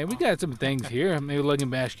 Okay, we got some things here. Maybe Lug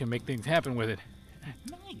and Bash can make things happen with it.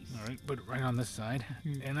 Nice. All right, put it right on this side.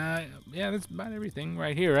 And yeah, that's about everything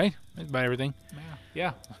right here, right? That's about everything.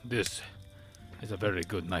 Yeah. This is a very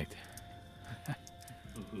good night.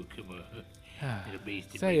 Oh, come on. It'll baste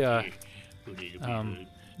it Say, right here. Oh, that'll be good.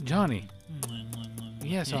 Johnny.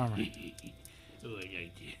 Yes, Armor. Oh, I like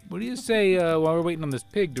it. What do you say while we're waiting on this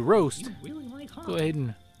pig to roast? Really like hot. Go ahead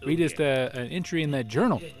and read us an entry in that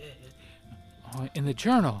journal. Oh, in the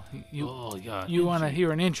journal. Oh, yeah. You want to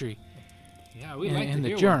hear an entry Yeah, we in, like to in the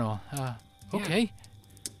hear journal? Okay.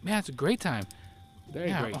 Yeah, it's a great time. One. Very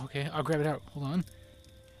Yeah, great. okay. I'll grab it out. Hold on.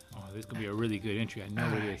 Oh, this could be a really good entry. I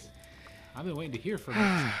know it is. I've been waiting to hear from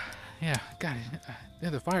it. Yeah, got it. Yeah,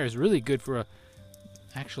 the fire is really good for a.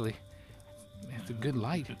 Actually, it's a good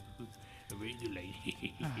light.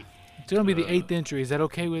 It's gonna be the 8th entry. Is that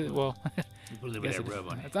okay with? Well, Put a little bit yes, of it is. rub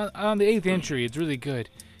on it. It's on the 8th entry. It's really good.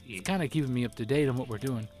 Yeah. It's kind of keeping me up to date on what we're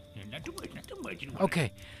doing. Yeah, not too much, not too much. You don't wanna-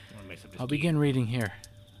 Okay, don't wanna mess up the I'll scheme. begin reading here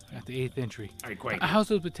at the 8th entry. All right, quiet. How's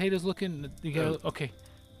those potatoes looking? You got okay.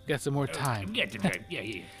 Got some more time. Get some time.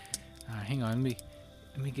 Yeah. Hang on.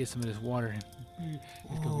 Let me get some of this water in.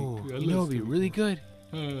 Oh, I you know, love it'd be really good.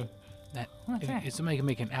 Uh, If somebody can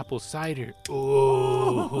make an apple cider.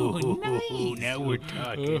 Oh, nice. Now we're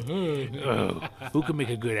talking. uh-huh. Oh, who can make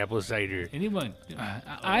a good apple cider? Anyone?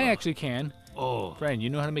 I actually can. Oh, Friend, you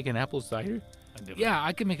know how to make an apple cider? I'm different. Yeah,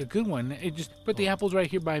 I can make a good one. It just put the apples right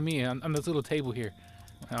here by me on this little table here.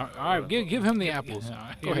 All right, give him the apples.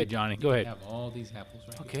 Go ahead, Johnny. Go ahead. Have all these apples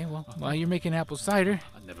right Okay, well, while you're making apple cider,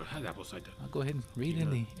 I've never had apple cider. I'll go ahead and read in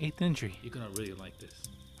the 8th entry. You're gonna really like this.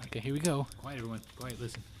 Okay, here we go. Quiet, everyone. Quiet,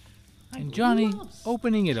 listen. And Johnny,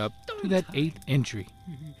 opening it up to that 8th entry,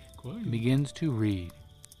 Quiet. begins to read.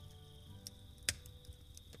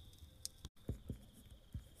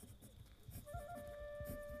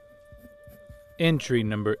 Entry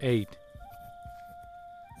number 8.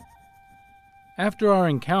 After our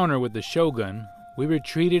encounter with the Shogun, we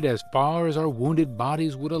retreated as far as our wounded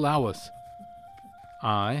bodies would allow us.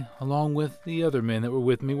 I, along with the other men that were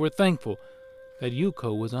with me, were thankful that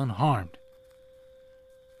Yuko was unharmed.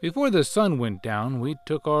 Before the sun went down, we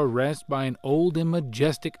took our rest by an old and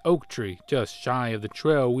majestic oak tree just shy of the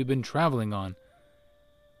trail we'd been traveling on.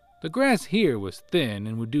 The grass here was thin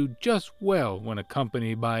and would do just well when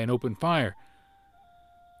accompanied by an open fire.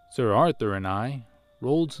 Sir Arthur and I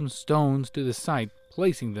rolled some stones to the site,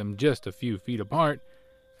 placing them just a few feet apart.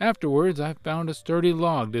 Afterwards, I found a sturdy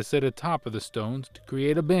log to set atop of the stones to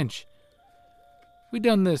create a bench. We'd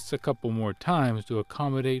done this a couple more times to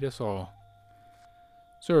accommodate us all.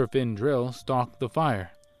 Sir Findrill stalked the fire.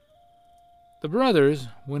 The brothers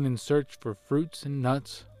went in search for fruits and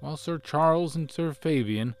nuts, while Sir Charles and Sir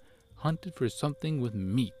Fabian hunted for something with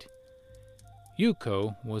meat.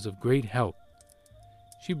 Yuko was of great help.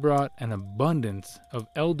 She brought an abundance of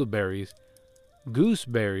elderberries,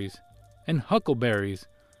 gooseberries, and huckleberries,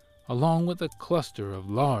 along with a cluster of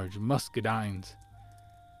large muscadines.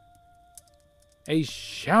 A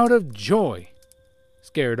shout of joy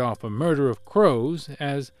scared off a murder of crows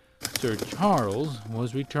as Sir Charles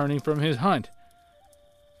was returning from his hunt.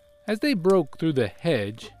 As they broke through the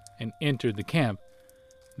hedge and entered the camp,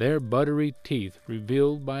 their buttery teeth,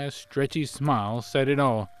 revealed by a stretchy smile, said it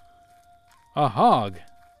all. A hog,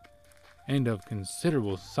 and of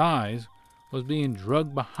considerable size, was being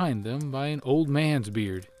dragged behind them by an old man's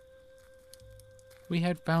beard. We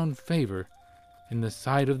had found favor in the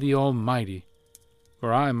sight of the Almighty,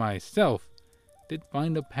 for I myself did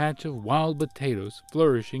find a patch of wild potatoes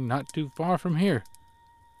flourishing not too far from here.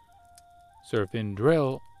 Sir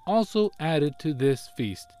Findrill also added to this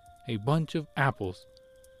feast a bunch of apples,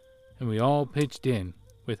 and we all pitched in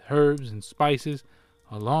with herbs and spices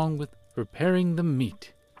along with preparing the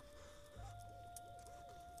meat.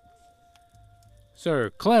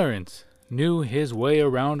 Sir Clarence knew his way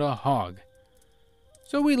around a hog,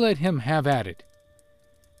 so we let him have at it.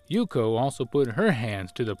 Yuko also put her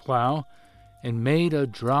hands to the plow and made a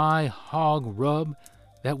dry hog rub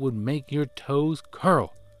that would make your toes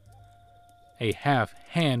curl. A half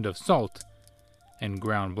hand of salt and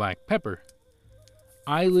ground black pepper,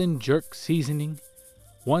 island jerk seasoning,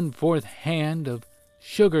 1/4 hand of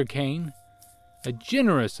sugar cane, a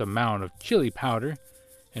generous amount of chili powder,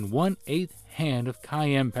 and 1/8 hand of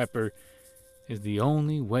cayenne pepper is the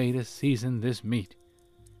only way to season this meat.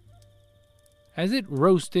 As it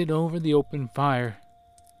roasted over the open fire,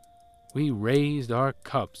 we raised our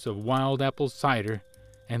cups of wild apple cider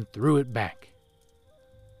and threw it back.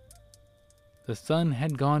 The sun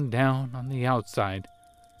had gone down on the outside,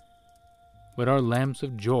 but our lamps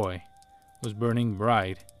of joy was burning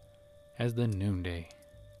bright as the noonday.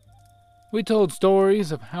 We told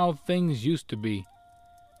stories of how things used to be.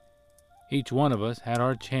 Each one of us had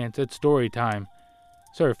our chance at story time.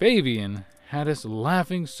 Sir Fabian had us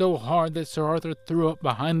laughing so hard that Sir Arthur threw up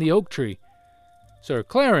behind the oak tree. Sir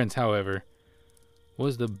Clarence, however,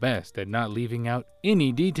 was the best at not leaving out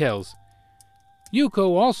any details.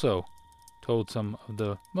 Yuko also told some of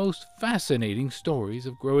the most fascinating stories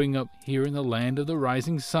of growing up here in the land of the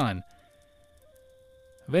rising sun.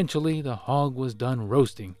 Eventually, the hog was done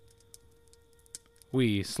roasting.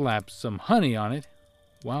 We slapped some honey on it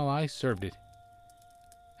while I served it.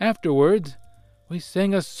 Afterwards, we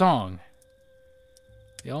sang a song.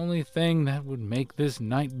 The only thing that would make this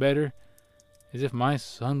night better is if my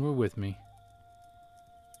son were with me.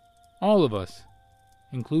 All of us,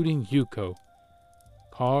 including Yuko,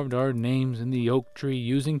 carved our names in the oak tree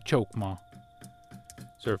using chokma.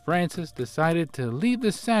 Sir Francis decided to leave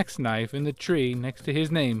the sax knife in the tree next to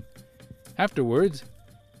his name. Afterwards,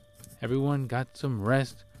 everyone got some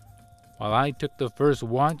rest while I took the first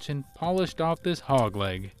watch and polished off this hog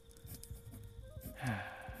leg.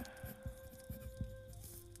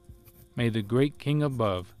 May the great King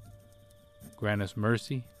above grant us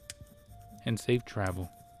mercy and safe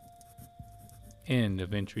travel. End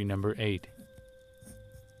of entry number 8.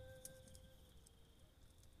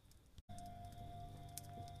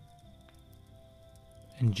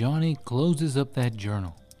 And Johnny closes up that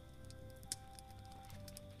journal.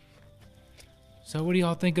 So what do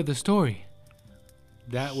y'all think of the story?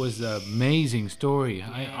 That was an amazing story.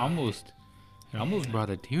 It almost brought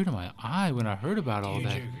a tear to my eye when I heard about all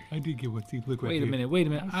that. I did get one. See, look right Wait a here.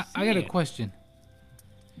 minute. I got a question.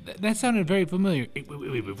 That sounded very familiar.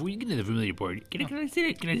 Wait, before you get to the familiar part, can I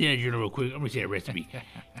say that journal real quick? I'm gonna say a recipe.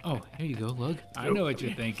 Oh, here you go, look. I know what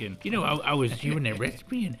you're thinking. You know, I was hearing that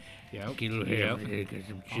recipe and Yep. get a little hair. Got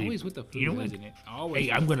some chili. Always with the food, You know what? isn't it? Always.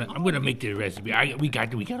 Hey, I'm gonna make the recipe. We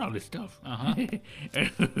got all this stuff. Uh-huh.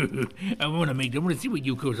 I'm gonna see what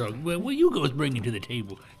Yuko's what Yuko's bringing to the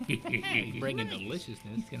table. Bringing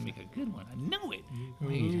deliciousness. He's gonna make a good one. I know it.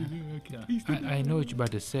 Wait. I know what you're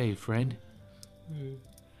about to say, friend.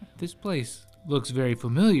 This place looks very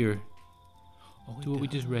familiar to what we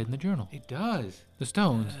just read in the journal. It does. The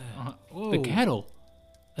stones. The kettle.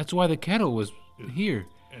 That's why the kettle was here.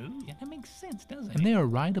 Yeah, that makes sense, doesn't And they are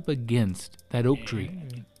right up against that oak tree.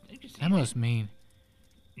 That must mean.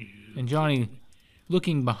 And Johnny,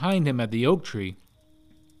 looking behind him at the oak tree,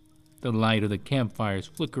 the light of the campfires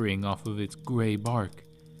flickering off of its gray bark.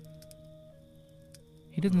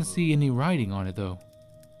 He doesn't see any writing on it, though.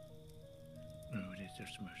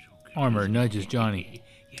 Armor nudges Johnny.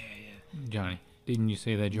 Johnny, didn't you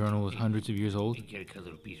say that journal was hundreds of years old? You got a cut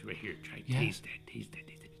little piece right here. Try Yeah. taste that.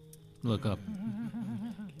 Look up.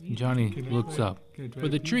 Johnny looks up, for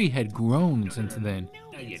the tree had grown since then.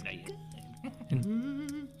 Not yet.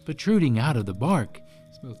 And protruding out of the bark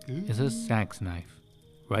Smells good. is a sax knife,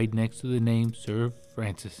 right next to the name Sir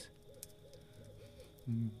Francis.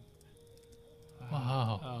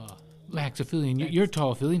 Wow. Maximilian, you're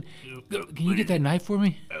tall, Philian. Can you get that knife for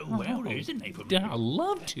me? Well, there's a knife. I'd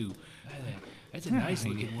love to. That's a nice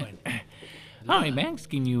looking one. All right, Max,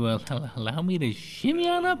 can you allow me to shimmy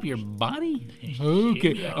on up your body?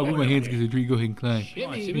 Okay, I'll put my hands against the tree. Go ahead and climb.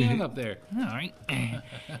 Shimmy on up there. All right. All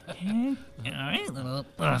right, little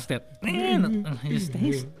step in. Just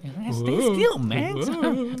stay still, Max.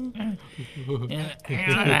 I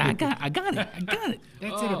got it.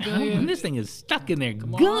 That's it, Philian. This thing is stuck in there.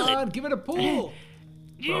 Come Good. on, give it a pull.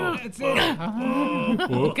 Yeah. That's it. All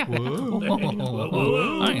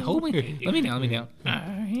right, hold me. Let me down. All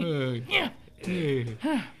right. Yeah.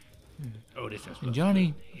 Oh, this sounds And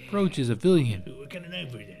Johnny approaches a Philian What kind of knife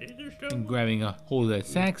is that? Is it a strong and grabbing a hold of that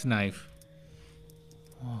sax knife.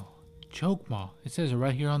 Whoa, choke maw. It says it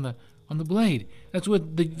right here on the blade. That's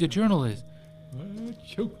what the journal is.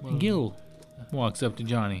 Choke And Gil walks up to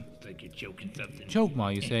Johnny. It's like you're choking something. Choke maw,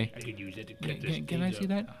 you say? I could use that to cut this. Can I see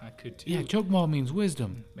that? I could too. Yeah, choke maw means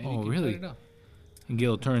wisdom. Maybe Oh, you can really? cut it up. And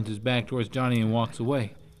Gil turns his back towards Johnny and walks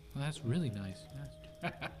away. Well, that's really nice.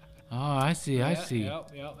 Oh, I see. Yep,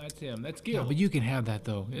 that's him. That's Yeah, Gil. but you can have that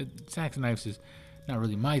though. Sax knives is not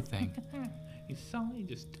really my thing. He saw it, he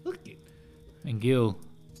just took it. And Gil,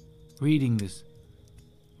 reading this,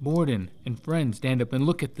 Borden and friends stand up and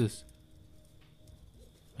look at this.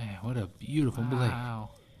 Man, what a beautiful blade. Wow.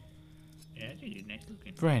 Yeah, I think it's nice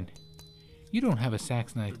looking. Friend, you don't have a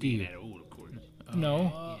sax knife, do you? That old, of course.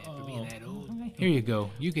 No. For being that old. Here you go.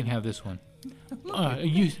 You can have this one. Are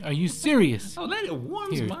you serious? Oh, that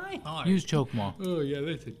warms Here, my heart. use choke maw. Oh yeah,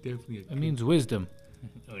 that's definitely a It means wisdom.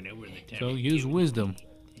 Oh, now we're in the time. So use wisdom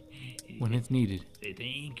when it's needed. Say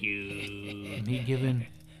thank you. And he given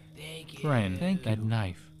friend that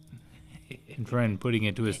knife. And friend putting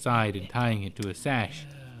it to his side and tying it to a sash.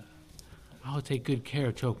 I'll take good care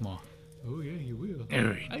of Chokemaw. Oh yeah, you will.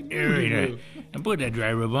 All right. And put that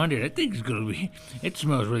dry rub under. That thing's gonna be. It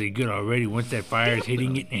smells really good already once that fire's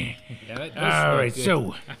hitting it. Yeah, that does All smell right, good.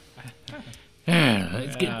 so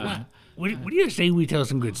let's get. What do you say we tell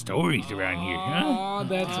some good stories around here, huh? Oh,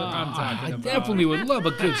 that's what I'm talking I about. definitely would love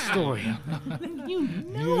a good story. You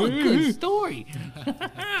know a good story.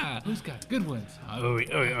 Who's got good ones? All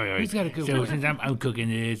right. Who's got a good so one? since I'm cooking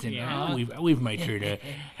this and we've made sure to.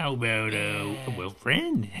 How about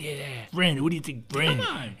friend? Yeah. Friend, what do you think, friend?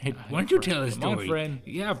 Come on. Hey, why don't you tell a Come on, story? friend.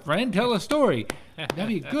 Yeah, friend, tell a story. That'd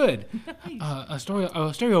be good. A story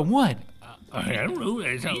of what? I don't know.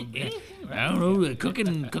 I don't know.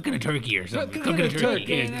 Cooking a turkey or something. Cooking a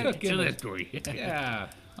turkey. Yeah, Cooking tell a- that story. Yeah,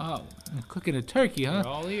 Oh, cooking a turkey, huh?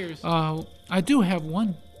 we're all ears. I do have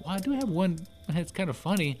one. Well, I do have one that's kind of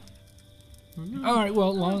funny. All right,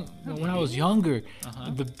 well, when I was younger,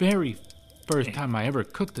 the very first time I ever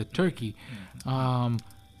cooked a turkey, I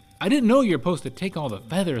didn't know you're supposed to take all the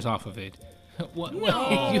feathers off of it. What?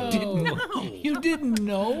 You didn't know? You didn't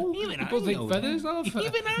know? Even You're supposed to I take know feathers off?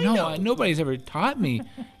 Even I no, know. nobody's ever taught me.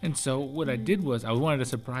 And so what I did was I wanted to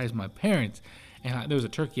surprise my parents. And there was a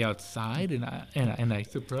turkey outside, and I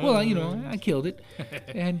Surprise. well, I killed it,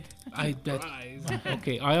 and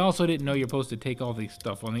okay. I also didn't know you're supposed to take all the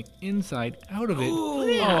stuff on the inside out of it.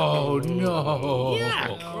 Oh no!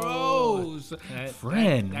 Yeah. Gross.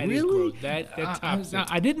 Friend, that is really? gross. That tops it.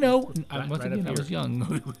 I didn't know. Right Once again, I up was here.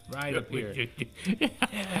 young. Right up here.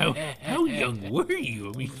 How young were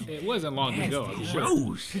you? I mean, It wasn't long ago. I'm sure.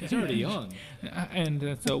 gross. He's already young.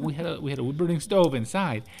 And so we had a wood burning stove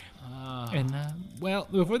inside. And well,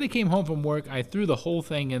 before they came home from work, I threw the whole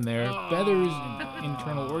thing in there, feathers and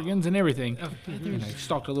internal organs and everything. And I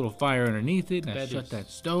stalked a little fire underneath it, and I shut that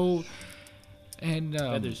stove. And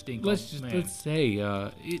Feathers stink. let's man. let's say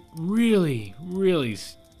it really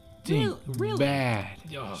stinks bad,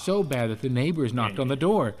 so bad that the neighbors knocked on the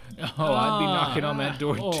door. Oh, I'd be knocking on that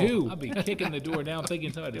door Oh, too. I'd be kicking the door down,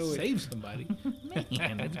 thinking somebody to save somebody.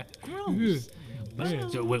 Man, that's gross.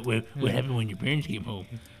 So what happened when your parents came home?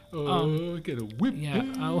 Oh, I got a whip. Yeah.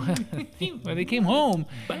 Well, they came home,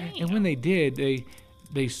 and when they did,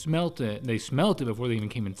 they smelt it. They smelt it before they even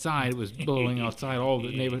came inside. It was blowing outside all the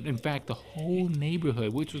neighborhood. In fact, the whole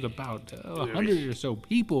neighborhood, which was about 100 or so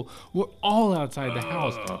people, were all outside the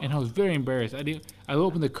house. And I was very embarrassed. I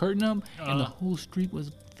opened the curtain up, and the whole street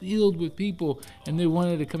was filled with people, and they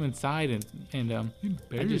wanted to come inside, and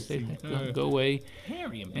I just said, go away.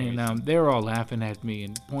 Very embarrassing. And they were all laughing at me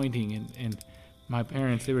and pointing, and my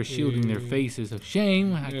parents, they were shielding their faces of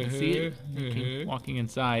shame. I could see it. They came walking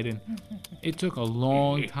inside, and it took a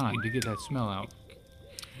long time to get that smell out.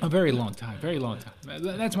 A very long time, very long time.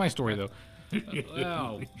 That's my story, though.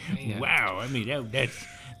 Wow. Yeah. Wow, I mean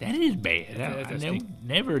that is bad. I've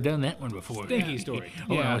never done that one before. Stinky story.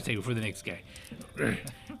 Hold on, I'll take it for the next guy.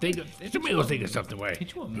 Somebody else think of something. Why?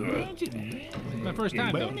 Could you imagine? My first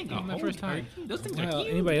time, though. Burning a My whole first time. turkey? Those things are Well,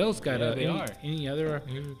 huge. anybody else got Yeah, they are.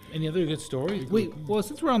 any other good stories? Wait, well,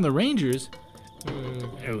 since we're on the Rangers,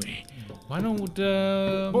 why don't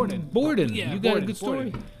Borden? Yeah, You got a Borden, good story?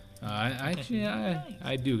 Borden.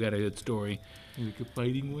 I do got a good story. Like a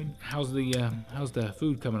fighting one. How's the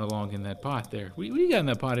food coming along in that pot there? What do you got in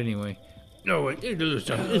that pot anyway? No, it's a little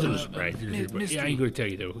surprise. It's a little surprise. Yeah, I'm going to tell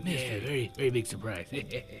you though. Mystery. Yeah, very, very big surprise.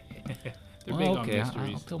 They're Well, big on okay, I'll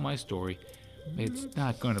mysteries. tell my story. It's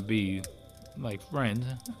not going to be like Friends,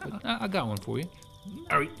 but I got one for you.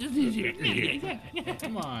 All right, this is here.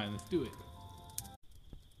 Come on, let's do it.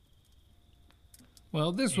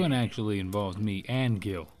 Well, this one actually involves me and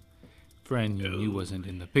Gil. Friend you wasn't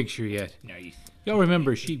in the picture yet. Nice. Y'all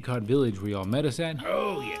remember Sheepcot Village where y'all met us at?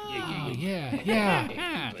 Oh yeah.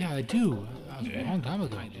 Yeah, I do. That was a long time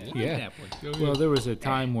ago. Yeah. Well, there was a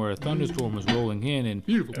time where a thunderstorm was rolling in, and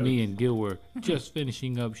me and Gil were just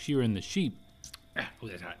finishing up shearing the sheep. Oh,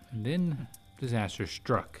 that's hot. And then disaster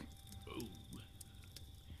struck.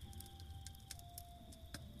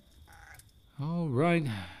 All right,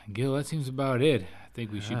 Gil, that seems about it. I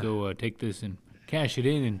think we should go take this and cash it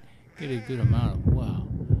in and get a good amount of. Wow,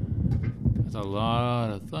 that's a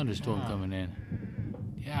lot of thunderstorm coming in.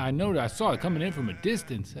 Yeah, I know. I saw it coming in from a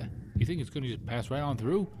distance. You think it's going to just pass right on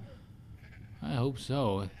through? I hope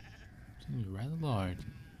so. It seems rather large.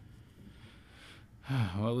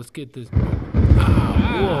 Well, let's get this.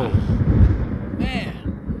 Whoa,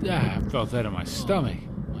 man! I felt that in my stomach.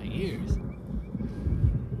 My ears.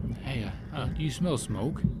 Hey, do you smell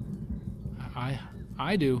smoke?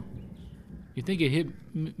 I do. You think it hit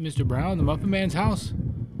Mr. Brown, the Muffin Man's house?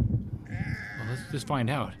 Well, let's just find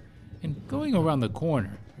out. And going around the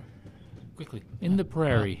corner, quickly, in the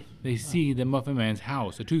prairie, they see the Muffin Man's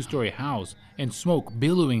house, a two-story house, and smoke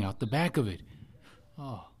billowing out the back of it.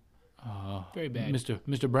 Very bad.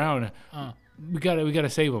 Mr. Brown, we gotta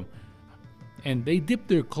save him. And they dipped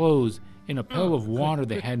their clothes in a pail of water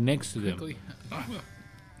they had next to them. Quickly.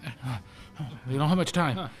 They don't have much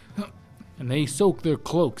time. And they soak their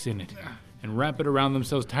cloaks in it and wrap it around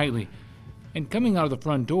themselves tightly. And coming out of the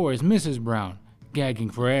front door is Mrs. Brown, gagging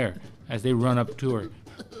for air as they run up to her.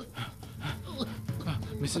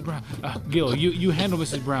 Mrs. Brown, Gil, you handle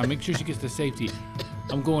Mrs. Brown. Make sure she gets to safety.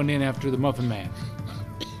 I'm going in after the Muffin Man.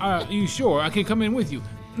 You sure? I can come in with you.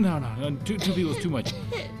 No, two people's too much.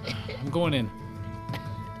 I'm going in.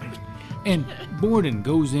 And Borden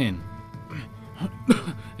goes in.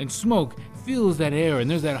 And smoke fills that air, and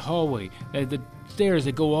there's that hallway, the stairs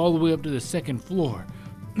that go all the way up to the second floor.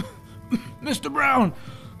 Mr. Brown!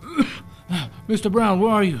 Mr. Brown,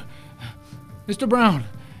 where are you? Mr. Brown!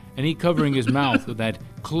 And he covering his mouth with that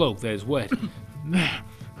cloak that is wet.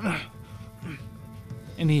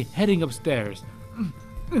 And he heading upstairs.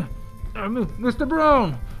 Mr.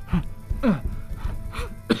 Brown!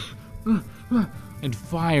 And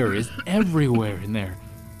fire is everywhere in there.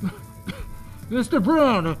 Mr.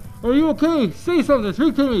 Brown, are you okay? Say something,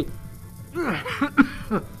 speak to me.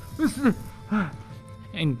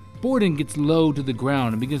 And Borden gets low to the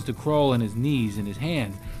ground and begins to crawl on his knees and his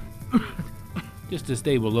hands, just to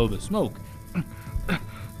stay below the smoke.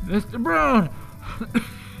 Mr. Brown!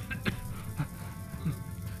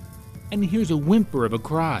 And he hears a whimper of a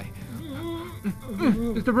cry.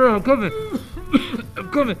 Mr. Brown, I'm coming! I'm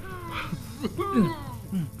coming!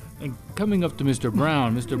 And coming up to Mr.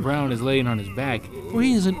 Brown is laying on his back, for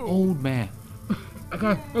he is an old man. I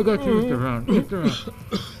got you, Mr. Brown. Mr.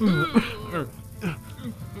 Brown.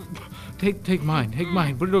 Take mine.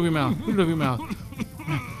 Put it over your mouth.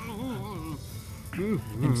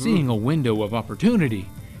 And seeing a window of opportunity,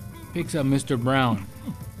 picks up Mr. Brown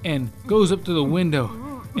and goes up to the window,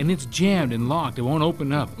 and it's jammed and locked. It won't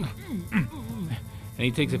open up. And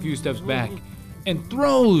he takes a few steps back and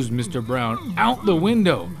throws Mr. Brown out the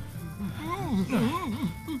window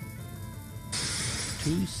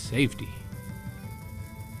to safety.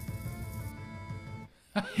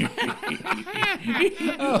 Wait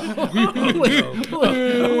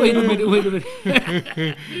a minute.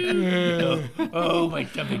 Oh, my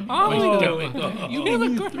stomach. My stomach. You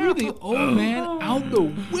never threw the old man out the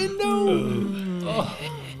window?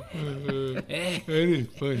 That is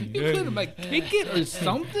funny. You could have kicked it or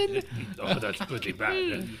something. Oh, that's pretty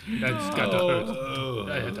bad. That's got to hurt.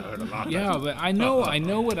 That had to hurt a lot. Yeah, but I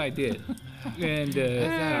know what I did. And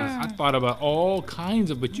I thought about all kinds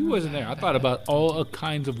of, but you wasn't there. I thought about all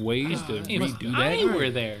kinds of ways to redo that. I were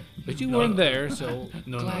there. But you weren't there, so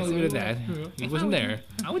No. I'll leave it at that. You wasn't there.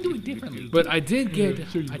 I would do it differently. But I did get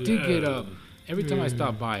every time I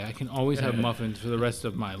stop by, I can always have muffins for the rest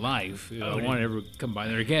of my life. I want to ever come by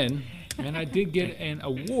there again. And I did get an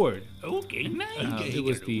award. Okay, nice. It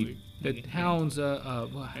was the town's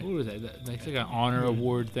what was that? That's like an honor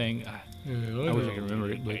award thing. I wish I could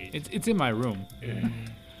remember it, but it's in my room.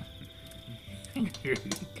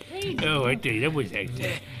 Oh, I tell you, that was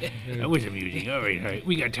amusing. All right.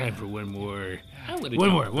 We got time for one more. One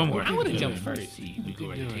more. I would have jumped first. Let's see. We go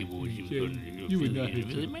around the table. You would not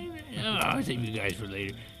have I'll save you guys for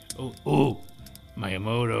later. Oh,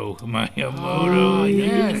 Miyamoto. Oh,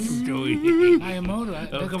 yes. Story. Miyamoto,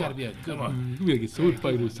 that's come got to on. be a good Come one. on. We like a sword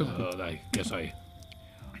fight or something.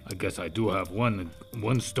 I guess I do have one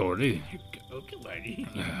story. Okay, buddy.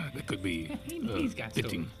 That could be He's got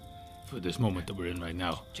fitting for this moment that we're in right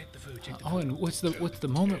now. Check the food. Oh, and what's the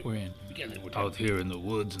moment we're in? Out here in the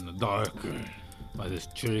woods in the dark, by this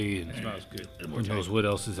tree, and Smells good. who knows what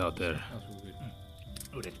else is out there.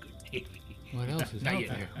 Oh, that's good. What else is out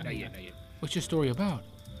there? Not yet. What's your story about?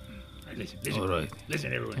 All right.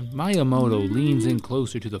 Listen, everyone. And Miyamoto leans in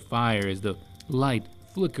closer to the fire as the light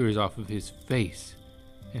flickers off of his face,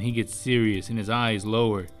 and he gets serious and his eyes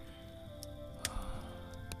lower.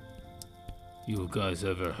 You guys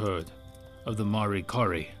ever heard of the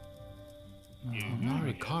Marikari?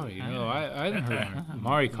 Marikari? No, I haven't heard of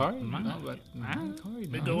Marikari? No, but Marikari,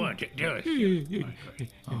 no. Go on, tell us.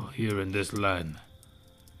 Oh, here in this land,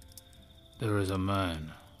 there is a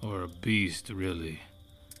man, or a beast, really.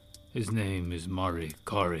 His name is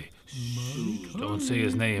Marikari. Shh, don't say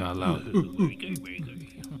his name out loud.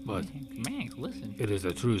 But Max, listen. it is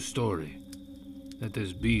a true story that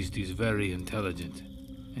this beast is very intelligent.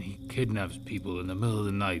 And he kidnaps people in the middle of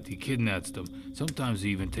the night. He kidnaps them. Sometimes he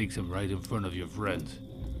even takes them right in front of your friends.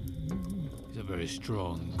 He's a very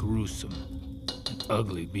strong, gruesome, and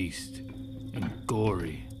ugly beast. And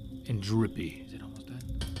gory, and drippy. Is it almost done?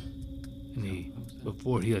 And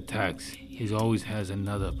before he attacks, he always has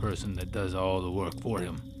another person that does all the work for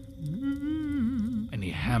him. And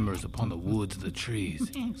he hammers upon the woods, the trees.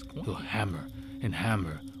 He'll hammer and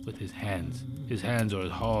hammer with his hands. His hands are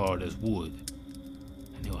as hard as wood.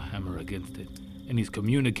 And he'll hammer against it. And he's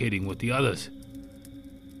communicating with the others.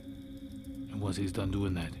 And once he's done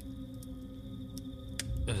doing that,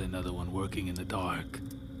 there's another one working in the dark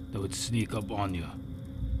that would sneak up on you.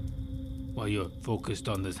 While you're focused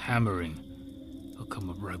on this hammering, he'll come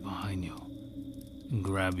up right behind you and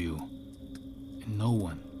grab you. And no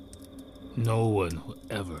one will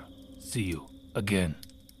ever see you again.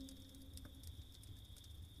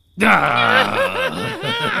 That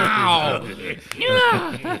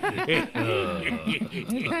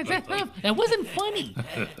wasn't funny.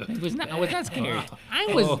 It was not. I was not scared. I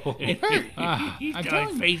was. It hurt. I'm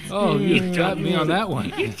telling you. Oh, you got me on that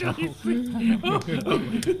one.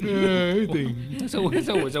 So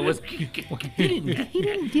was he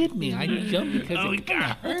didn't get me. I jumped because it kind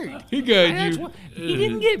of hurt. He got you. He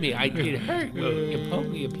didn't get me. It hurt. You poked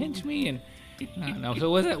me. You pinched me, and no.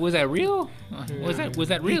 So was that real? Was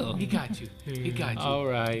that real? He got you. All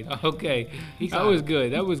right. Okay. That was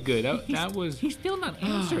good. That was. He's still not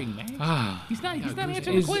answering, man. He's not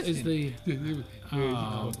answering the question. Is the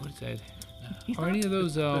what is that? Are any of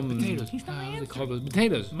those potatoes. He's not what do they answering. call those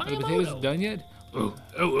potatoes? Are the potatoes done yet?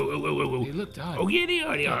 They looked odd. Oh, yeah, they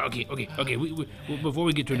are. Okay. Before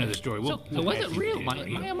we get to another story, So was it real,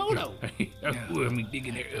 Miyamoto? Let me dig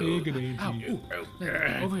in there.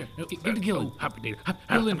 Over here. Give the Gillen. Hop potato.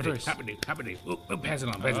 Gil in first. Hop potato. Oh, pass it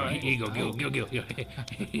on. Here you go, Gil.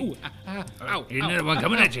 Ow. Here's another one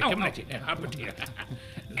coming at you. Hop potato.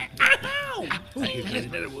 Ow! Here's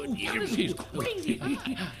another one. She's crazy.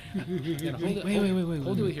 Wait.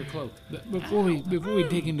 Hold it with your cloak. Before we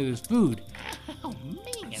dig into this food, Oh,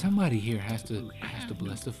 man. somebody here has to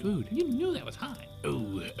bless the food. You knew that was hot.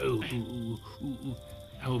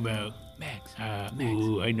 How about Max.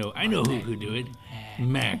 I know who could do it.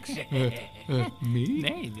 Max. Me?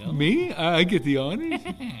 There you go. Me? I get the honors?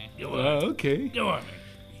 Okay. Go on.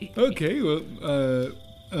 Okay, well,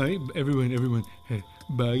 all right, everyone,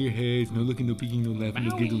 bow your heads. No looking, no peeking, no laughing,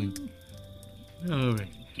 no giggling. All right.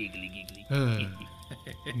 Giggly.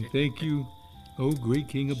 Thank you, oh great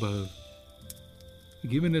King above, for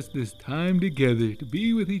giving us this time together to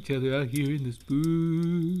be with each other out here in the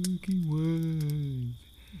spooky woods.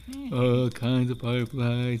 All kinds of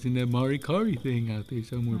fireflies and that Marikari thing out there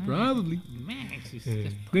somewhere, probably. Max is Uh,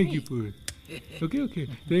 just thank you for. Okay.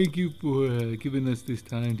 Thank you for giving us this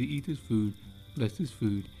time to eat this food. Bless this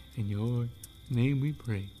food. In your name we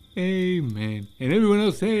pray. Amen. And everyone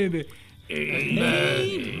else said,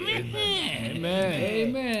 Amen,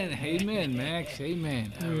 Max.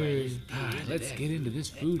 Amen. Let's get into this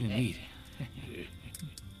food and eat.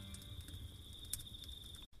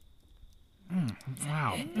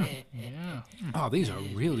 Wow. Yeah. Oh, these are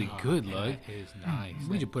really good, Lug. That is nice.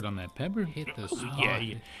 What'd you put on that pepper? Hit the Yeah, spot.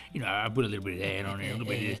 you know, I put a little bit of that on there, a little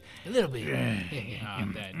bit of this. A little bit.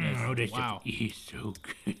 That's wow. It's so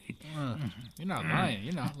good. You're not lying.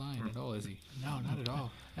 You're not lying at all, is he? No, not at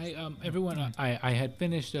all. Hey, everyone, I had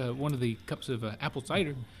finished one of the cups of apple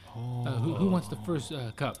cider. Who wants the first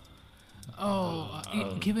cup?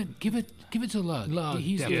 Give it to Lug. Lug,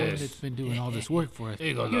 He's the one yes. that's been doing all this work for us. There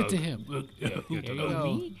you go, Give it Lug. to him. Here you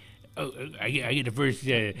go. Me? I get the first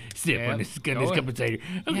sip on this Go cup ahead. of cider.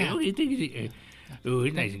 Okay, Yeah. take it. Oh,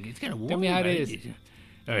 it's nice. It's kind of warm. Tell me how it right? is.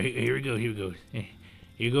 All right, here we go. Here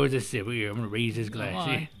goes a sip. Here, I'm gonna raise this glass. on,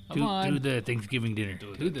 Here, come on. to the Thanksgiving dinner.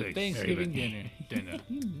 To the Thanksgiving dinner.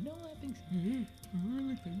 You know I think so.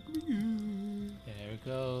 There it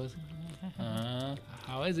goes.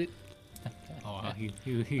 How is it? Oh, he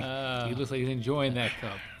looks like he's enjoying that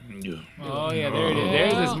cup. Oh yeah, there it is.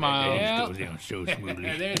 There's the smile. That just goes down so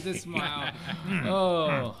smoothly. There's the smile.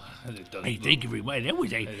 Oh, Hey, thank you very much. That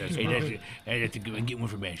was that's a good one. Get one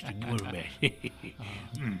for Bash. all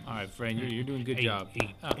right, friend, you're doing a good job.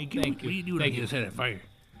 Hey, Thank what are you doing on Thank the you. other side of the fire?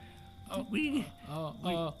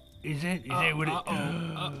 Is that what it?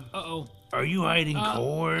 Uh-oh. Are you hiding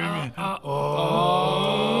corn?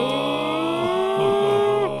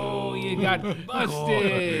 Oh, you got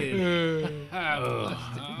busted.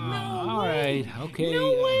 All right, okay.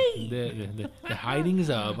 No way. The hiding's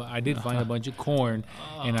up. I did find a bunch of corn,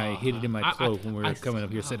 and I hid it in my cloak when we were coming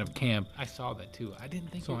up here setting up camp. I saw that too. I didn't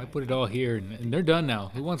think So I put it all here, and they're done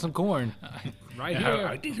now. Who wants some corn? Right I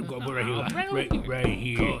here. think I'm gonna put right here,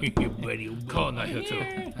 buddy. Corn right here too.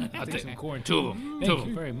 I'll take some corn Two too. of them. Thank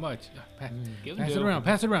you very much. Pass it around.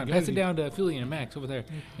 Pass it around. Pass it down to Philly and Max over there.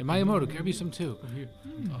 And Miyamoto, grab you some too.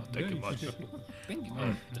 Thank you much. Thank you.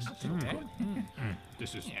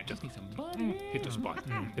 This is Just need some butter. hit the spot.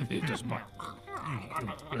 Hit the spot.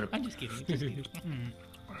 I'm just kidding.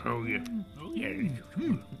 Oh yeah. Oh yeah.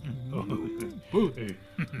 Oh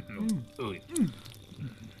yeah.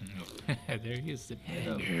 There he is. Sitting it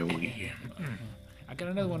up. There we go. I got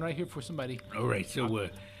another one right here for somebody. All right, so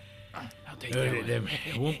I'll take that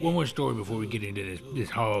one. one more story before we get into this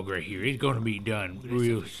hog right here. It's gonna be done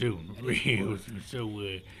real soon. Real soon. So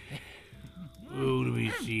let me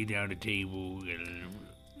see down the table.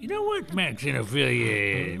 You know what, Max and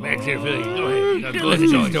affiliate. Go ahead.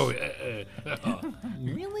 Listen to the story.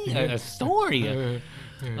 Really? A story?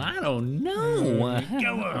 I don't know.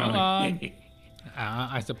 Come on.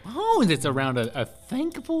 I suppose it's around a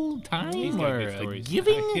thankful time got or good a stories.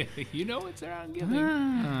 giving. You know it's around giving.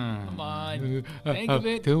 Come on. Think Tell of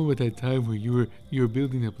it. me about that time where you were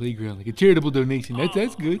building a playground, like a charitable donation.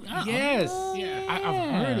 That's good. Yes. Yeah. I've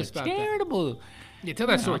heard about that. Charitable. Yeah, tell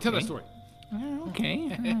that story. Tell that Okay. story.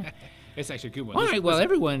 Okay. It's actually a good one. All right. Well,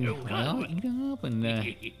 everyone, come well, on. eat up and.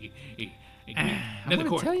 I'm Another going to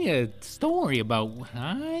corn. tell you a story about when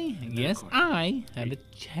I had a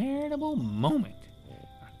charitable moment.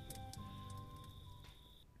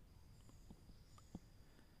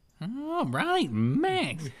 All right,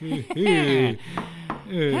 Max. This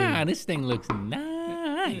thing looks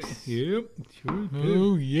nice. Yep, sure.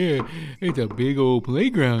 Oh yeah, it's a big old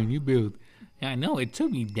playground you built. I know, it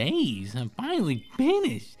took me days. I'm finally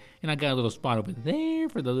finished. And I got a little spot over there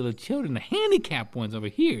for the little children, the handicapped ones over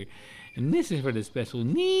here. And this is for the special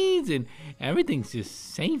needs, and everything's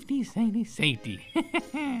just safety, safety, safety.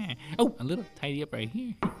 Oh, a little tidy up right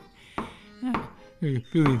here. Hey,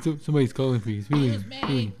 Billy, somebody's calling for you. Billy, Excuse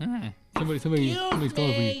me. somebody's calling for you.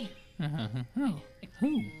 Oh,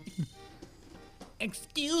 who?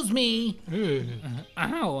 Excuse me.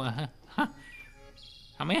 How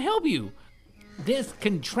may I help you? This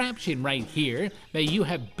contraption right here that you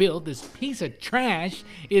have built, this piece of trash,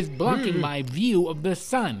 is blocking my view of the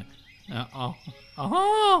sun.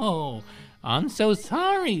 Oh, I'm so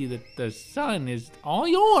sorry that the sun is all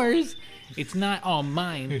yours. It's not all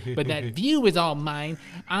mine, but that view is all mine.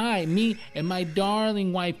 Me, and my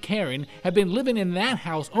darling wife Karen have been living in that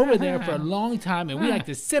house over there for a long time, and we like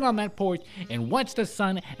to sit on that porch and watch the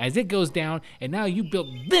sun as it goes down, and now you built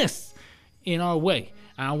this in our way.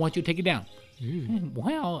 I want you to take it down.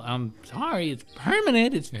 Well, I'm sorry. It's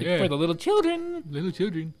permanent. It's for the little children. Little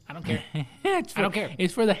children. I don't care. I don't care.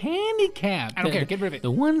 It's for the handicapped. I don't care. Get rid of it.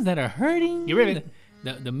 The ones that are hurting. Get rid of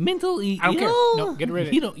it. The mentally I don't care. ill. No, get rid of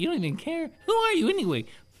it. You don't even care. Who are you anyway?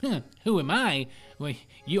 Who am I? Well,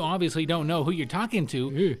 you obviously don't know who you're talking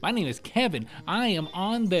to. My name is Kevin. I am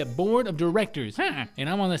on the board of directors, and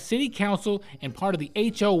I'm on the city council and part of the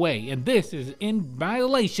HOA. And this is in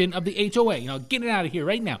violation of the HOA. Get it out of here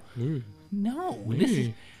right now. No, this is.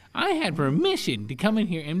 I had permission to come in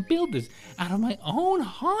here and build this out of my own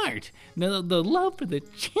heart. The love for the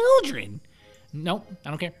children. No, I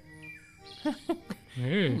don't care.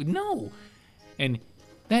 No. And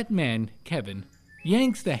that man, Kevin,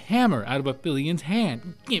 yanks the hammer out of Aphelian's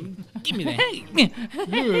hand. Give me that. Hey,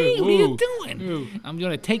 what are you doing? I'm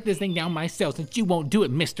going to take this thing down myself since you won't do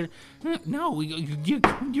it, mister. No,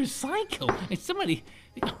 you're psycho. And somebody,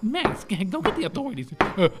 Max, go get the authorities.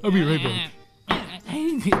 I'll be right back.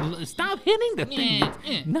 Hey, stop hitting the thing.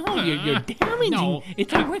 No, you're damaging. No.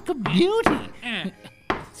 It's a work of beauty.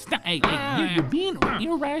 Stop. Hey, you're being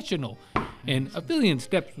irrational. And Aphelion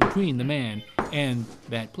steps between the man and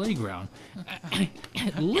that playground.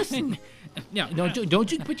 Listen. Now,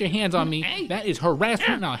 don't you put your hands on me. Hey. That is harassment,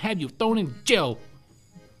 and I'll have you thrown in jail.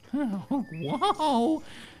 Oh, whoa.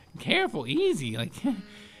 Careful, easy.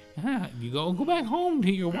 You go back home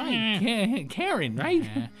to your wife, Karen, right?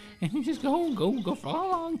 And you just go follow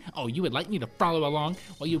along. Oh, you would like me to follow along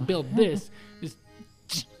while you build this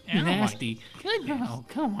nasty. Oh,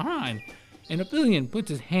 come on. And Aphelion puts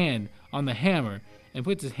his hand on the hammer and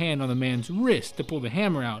puts his hand on the man's wrist to pull the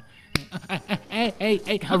hammer out.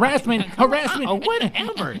 Hey, harassment.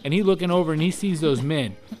 Whatever. And he's looking over and he sees those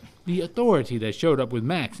men. The authority that showed up with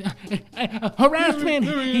Max. Harassment!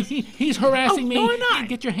 He's harassing me. No, I'm not.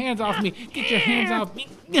 Get your hands off me. Get your hands off me.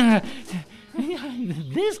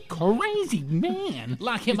 This crazy man.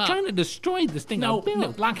 Lock him is up. trying to destroy this thing I built.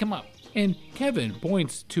 No, lock him up. And Kevin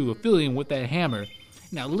points to Aphelion with that hammer.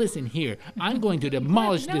 Now listen here. I'm going to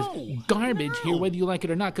demolish this garbage here, whether you like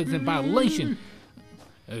it or not, because it's in violation.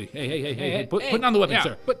 Hey, put down the weapon,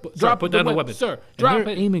 sir. Put down the weapon. Sir, Drop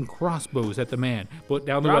it. Aiming crossbows at the man. Put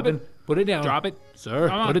down the weapon. Put it down. Drop it. Sir,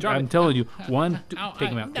 Come on, I'm telling you. One, two, take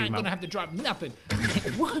him out. I'm Take him not out. gonna have to drop nothing.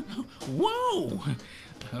 What? Whoa!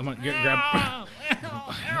 Come on, grab.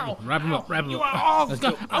 Wrap him up. Let's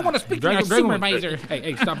go. I want to speak to your Drag him. supervisor.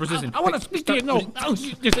 Hey, stop resisting. I want to speak to you. No, this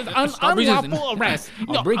is Stop resisting. unlawful arrest.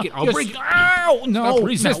 I'll break it. I'll break it. Ow! No, Stop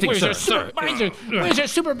resisting, where's your sir. supervisor? Where's your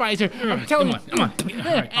supervisor? I'm telling you. Come on.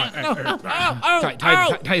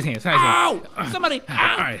 Tie his hands. Ow! Somebody!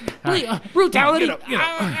 Please, brutality! Get up. All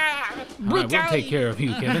right, we'll take care of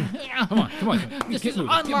you, Kevin. Come on. This is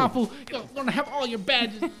unlawful. You're gonna have all your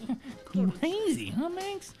badges. Crazy, huh,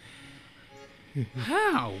 Max?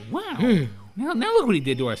 How? Wow. Now look what he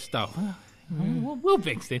did to our stuff. We'll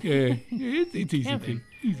fix it. Yeah, it's easy Kevin.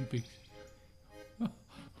 fix. Easy fix.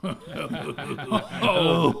 Oh,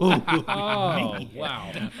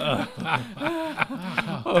 wow.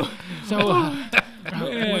 So,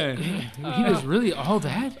 he was really all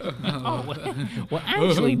that? Well,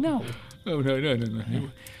 actually, no. Oh, no.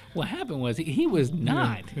 What happened was he was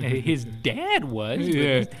not. His dad was. But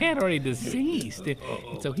Yeah. his dad already deceased. And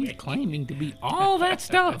so he's claiming to be all that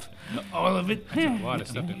stuff. All of it. That's a lot of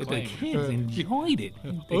stuff to claim. The kids enjoyed it.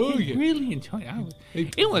 The Oh, kids yeah. really enjoyed it.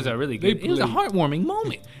 They It was a really good. It was a played. heartwarming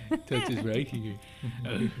moment. Touches right here.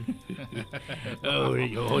 Oh,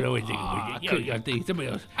 hold on a second. Somebody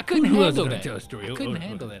else. I couldn't Who else handle is gonna that. tell a story? I couldn't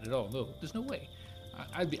handle that at all. No, there's no way.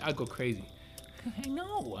 I'd go crazy. I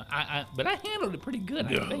know. But I handled it pretty good.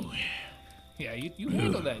 I think. Yeah, you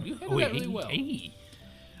handled that. You handled that really well. Hey,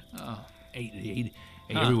 Oh.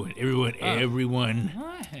 everyone.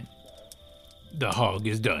 What? the hog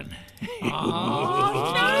is done. We've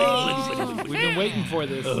been waiting for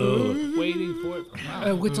this. Waiting for it.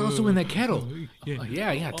 What's also in that kettle?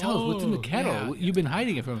 Yeah. Tell us what's in the kettle. yeah. You've been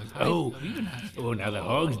hiding it from us. Oh, now the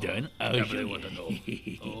hog's done. I'll show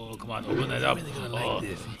you. Oh, come on, open that up. I'm really gonna like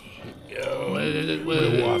this.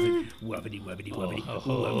 Wubbity.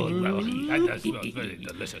 That smells very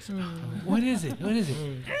delicious. What is it?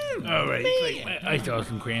 All right. I saw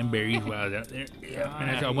some cranberries while I was out there.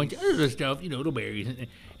 And I saw a bunch of other stuff, little berries and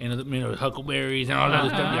huckleberries and all that other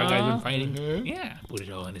stuff y'all guys been fighting. Yeah, put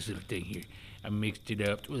it all in this little thing here. I mixed it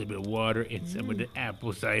up with a bit of water and some of the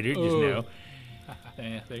apple cider just now.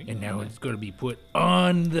 And now it's going to be put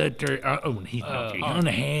on the he's not here. On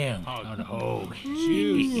the ham. On the hog. Paste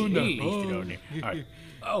it on there. All right.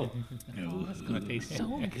 Oh, that's gonna taste so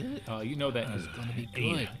good. Oh, you know that is gonna be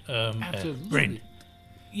good. Absolutely. Brent,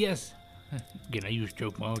 Yes. can I use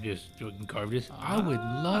choke maul just so I can carve this? I would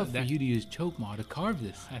love for you to use choke maul to carve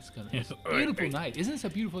this. It's a beautiful night. Isn't this a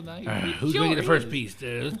beautiful night? Who's going to get the first piece?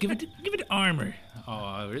 Let's give it to Armor.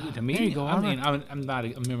 Oh, really? To me? There you go, I mean, Armor. I'm not.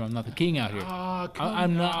 Remember, I'm not the king out here. Oh,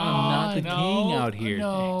 I'm not the king out here.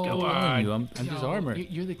 No. Go on, I'm just Armor.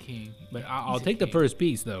 You're the king. But I'll take the first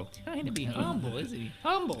piece, though. Trying to be humble, isn't he?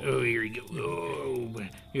 Humble. Oh, here we go. Oh,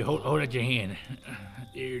 here, hold out your hand.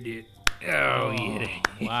 There it is. Oh, yeah.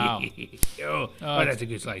 Wow. oh, that's a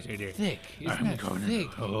good slice right there. Thick. Isn't that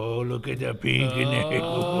thick? Oh, look at the pink in there.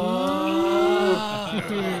 All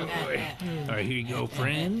right, here you go,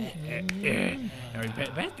 friend. All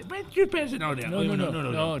right, just pass it on down. No, don't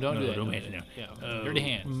do that. Don't pass it down. Yeah, dirty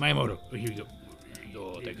hands. My moto. Here you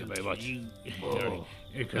go. Thank you very much. Oh,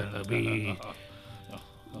 it's gonna be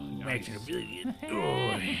maxing it really good.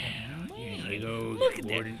 Oh, here you go. Look at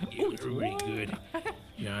that. Really good.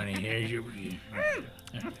 Johnny, here's your.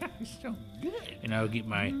 So good. And I'll get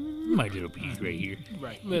my little piece right here.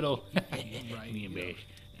 Right. Little. Me and Bash.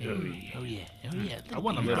 Oh yeah. I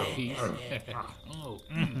want a little piece.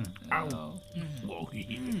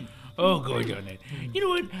 Oh, gorge on that. You know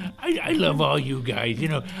what? I love all you guys. I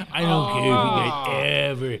don't care if you guys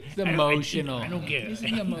ever. It's emotional. I don't care. It's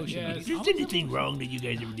emotional. Is there anything wrong that you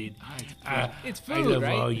guys ever did? It's I food, love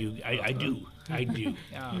right? all you. I do. I do.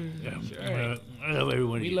 Oh, I love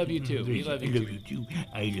everyone. We love you too. We love you too.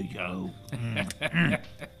 I love y'all.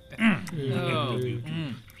 Oh.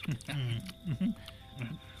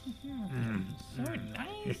 So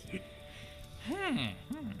nice.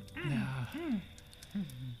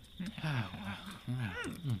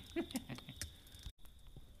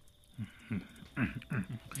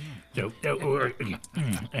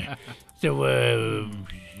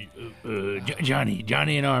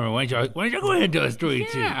 Johnny and Armor, why don't you go ahead and tell a story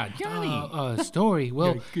too? Yeah, Johnny. Story.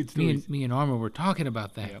 Well, good me stories. and Armor were talking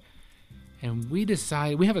about that. And we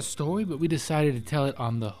decided, we have a story, but we decided to tell it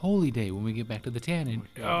on the holy day when we get back to the tannin.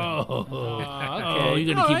 Oh,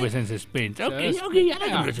 you're going to keep us in suspense. Okay, I like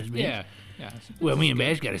a little suspense. Yeah. Well, me and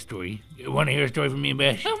Bash got a story. You want to hear a story from me and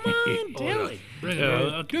Bash? Come on, tell it.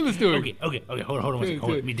 Tell the story. Okay. Hold on one second.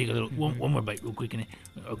 Let me take a little one more bite real quick. Okay.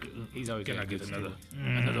 He's always Can I got get good another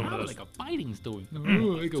story. one of those? Like a fighting story.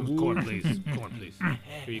 Like a Corn, please. Corn, please.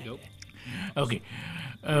 Here you go. Okay.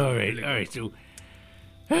 All right. So,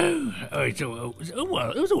 it was a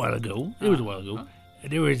while ago.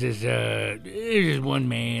 There was this one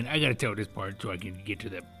man. I gotta tell this part so I can get to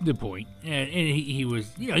the point. And he was,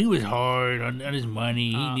 he was hard on his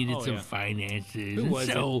money. He needed some finances. Who was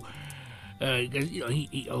it? Because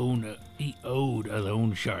he owed a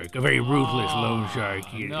loan shark, a very ruthless loan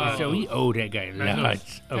shark. no. So he owed that guy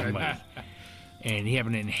lots of money. And he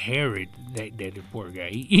happened to inherit that poor guy.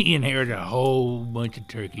 He inherited a whole bunch of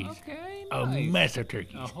turkeys. Okay. A Nice. mess of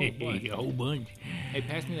turkeys. A whole bunch. A whole bunch. Hey,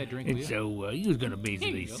 pass me that drink, will And you? so he was going to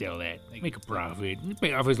basically you go. sell that, Thank make a profit,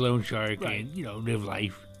 pay off his loan shark, Right. and, live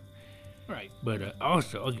life. Right. But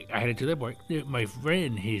also, okay, I had it to that part. My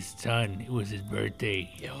friend, his son, it was his birthday.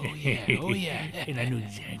 Oh yeah. And I knew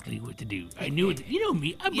exactly what to do. I knew it. You know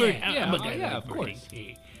me. I'm a guy that of loves course.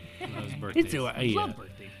 birthdays. Those And birthdays. so I Love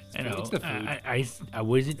birthdays. I know. It's the food. I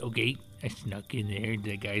wasn't okay. I snuck in there in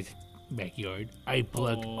the guy's backyard. I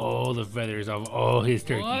plucked all the feathers off all his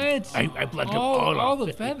turkeys. What? I plucked them all off.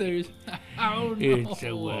 the feathers. Oh, no. And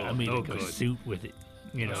so I made like a suit with it.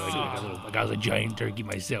 Like I was a giant turkey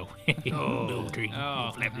myself. No turkey.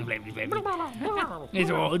 Flappy, flappy, flappy. And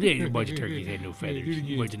so there's a bunch of turkeys had no feathers.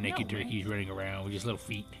 A bunch of naked turkeys running around with just little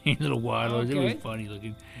feet, little waddles. It was Okay. funny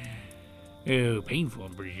looking. Painful,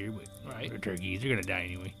 I'm pretty sure, but they're turkeys. They're gonna die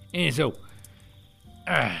anyway. And so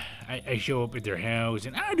I show up at their house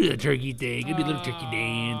and I do the turkey thing. I do a little turkey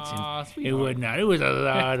dance and sweetheart. whatnot. It was a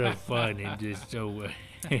lot of fun and just so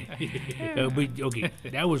But okay,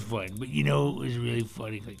 that was fun. But you know, it was really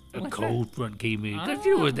funny. Like a cold front came in. Cause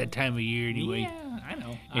it was that time of year anyway. Yeah, I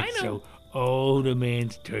know. And so all the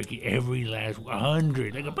man's turkey, every last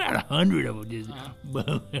 100, like about 100 of them, just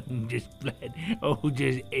boom, just flat. Oh,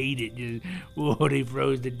 just ate it. Just they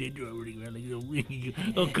froze the dinner over the ground, like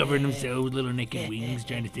all covering themselves with little naked wings,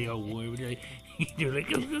 trying to stay all warm. They're like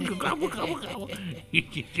gobble gobble gobble.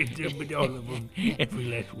 But all of them, every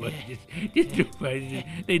last one,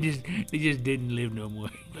 they just didn't live no more.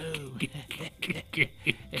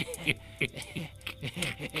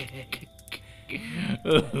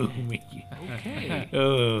 Oh man. Okay.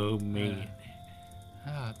 Oh man.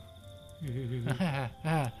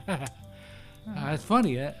 It's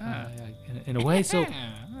funny, in a way. So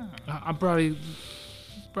I'm probably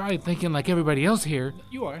thinking like everybody else here.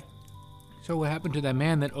 You are. So what happened to that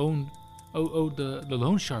man that owed the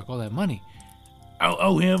loan shark all that money?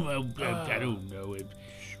 Oh him? I don't know.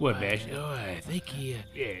 What, Bash? I think he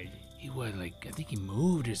was like, I think he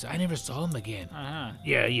moved or something. I never saw him again.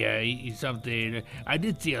 Yeah, he's something. I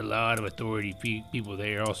did see a lot of authority people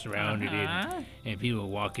there, all surrounded it, and people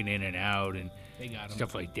walking in and out, and They got him.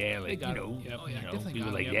 stuff like that. Like got you know, him. Yep. people Definitely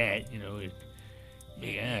like got him. that. You know.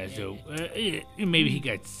 Yeah. So maybe he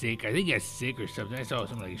got sick. I think he got sick or something. I saw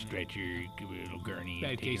something like a stretcher, a little gurney.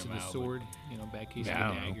 Bad taking case of him the out, sword. Bad case Yeah,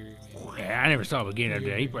 of I the don't dagger. but I never saw him again after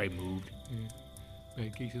that. He probably moved.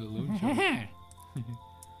 Bad case of the loan shark.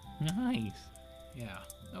 Nice. Yeah.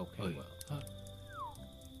 Okay. Oi. Well,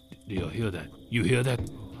 Do you hear that? You hear that?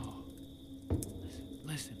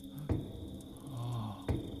 listen.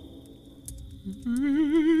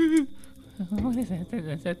 What is that?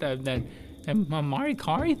 Is that that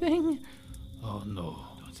Marikari thing? Oh no.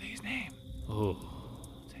 Don't say his name. Oh,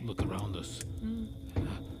 look around us.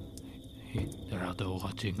 They're out there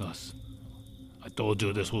watching us. I told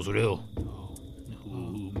you this was real. Oh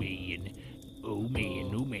man. Oh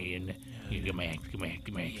man. Oh man. Here, get my axe. Get my axe.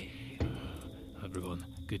 Get my axe. Everyone,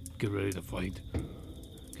 get ready to fight.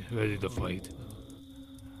 Get ready to fight.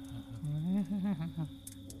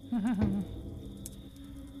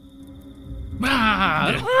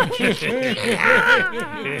 Got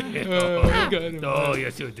him. Oh,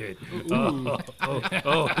 yes, you did. Oh,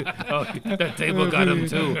 that table got him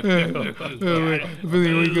too.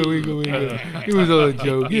 We go. It was all a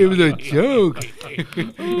joke. It was a joke.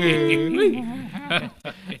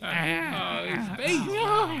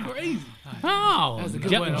 Crazy. Oh, That was a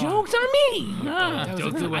good one. jokes on me. That was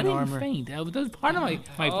a good I one, didn't Armor. faint. That was part of my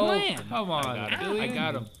plan. Come on. I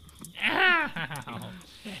got him.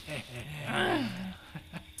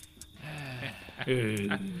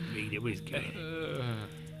 Man, it was good.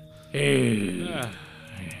 And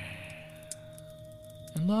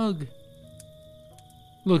Lug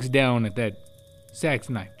looks down at that sax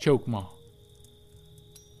knife, choke maw,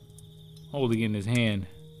 holding it in his hand.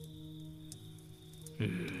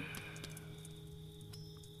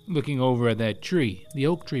 Looking over at that tree, the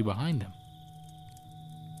oak tree behind him.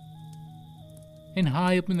 And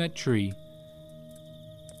high up in that tree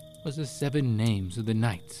was the 7 names of the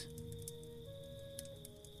knights.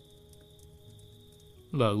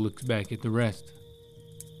 Lug looks back at the rest.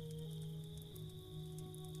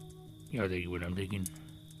 You're thinking what I'm thinking.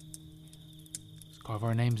 Let's carve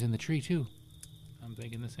our names in the tree too. I'm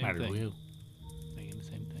thinking the same Might as thing. well. Thinking the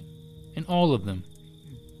same thing. And all of them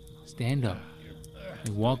stand up.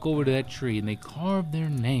 They walk over to that tree and they carve their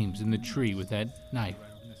names in the tree with that knife.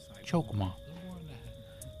 Chokma.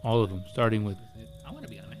 All of them, starting with I want to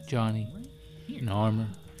be honest. Johnny and Armor,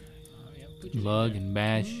 Lug and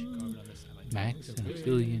Bash, Max and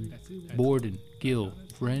Ophidian, Board and Gil,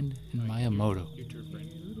 Friend and Miyamoto.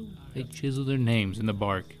 They chisel their names in the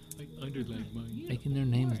bark, making their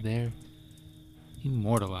names there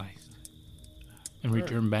immortalized, and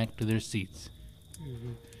return back to their seats.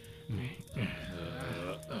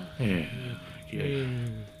 Yeah.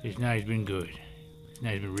 This night's been good. This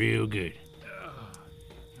night's been real good.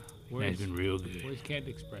 Night's been real good. Words can't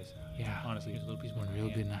express it. Yeah, Honestly, just a little piece one more. real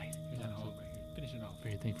good night. Here's that hole right here. Finish it off.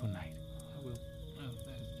 Very thankful night. I will. Oh,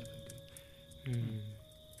 that is definitely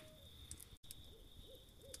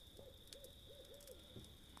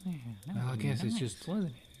good. Well, I guess it's just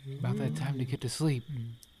about that time to get to sleep.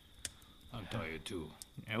 I'm tired too.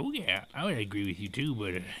 Oh yeah, I would agree with you too,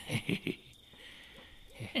 but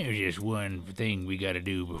there's just one thing we gotta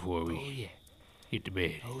do before we hit the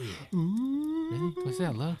bed. Really? What's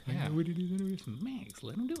that, Lug? Yeah. Max,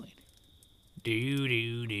 let him do it. Do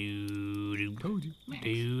do do do. Told you.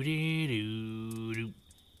 Do do do do.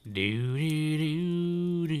 Do do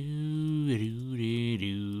do do do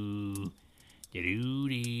do. Do do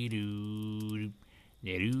do do.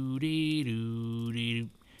 Do do do do.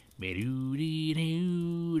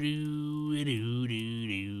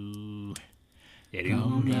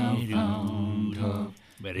 Come thou fount of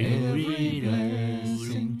every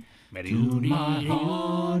blessing, to my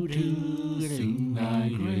heart to sing thy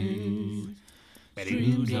grace.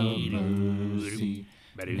 Streams of mercy,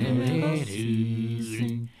 never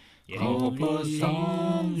ceasing, call for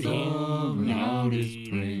songs of loudest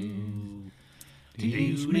praise.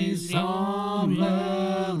 Teach me some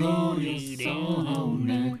melodious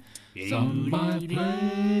sonnet, sung by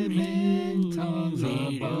flaming tongues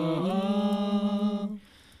above.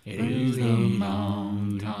 Praise the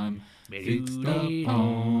mount I'm fixed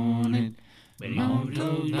upon it, mount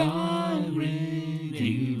of thy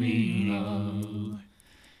redeeming love.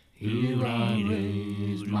 Here I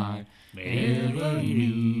raise my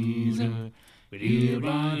Ebenezer, here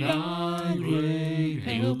by thy great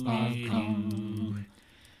help I've come,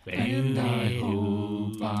 and I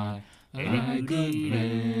hope by thy good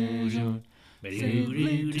pleasure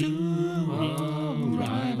safely to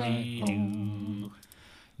arrive at home.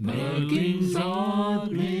 The king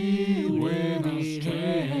sought me when a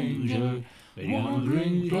stranger,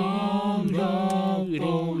 wandering from the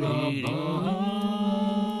fold above.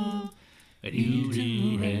 You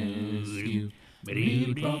to rescue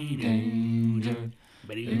me from danger,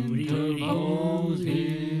 interpose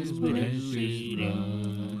his precious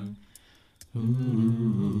blood. Ooh,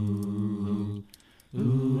 ooh, ooh,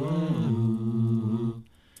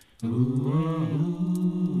 ooh,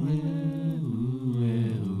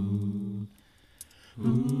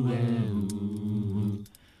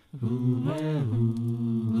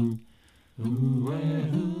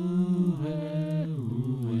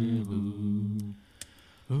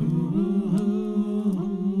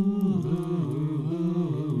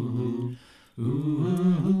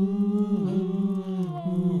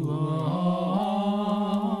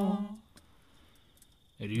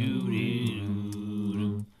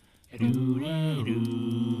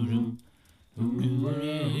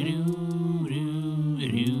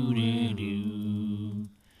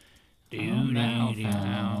 Now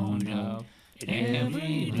found of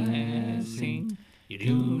every blessing,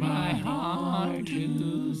 to my heart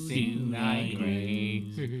to sing thy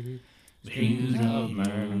grace. Streams of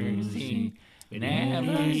mercy,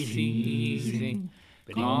 never ceasing,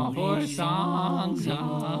 call for songs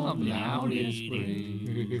of loudest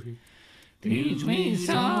praise. Teach me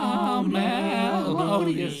some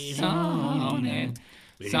melodious sonnet,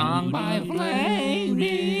 sung by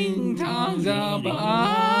flaming tongues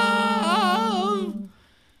above.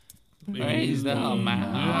 Praise the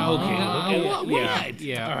mount.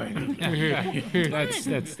 Yeah. All right.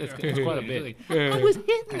 that's quite a bit. I was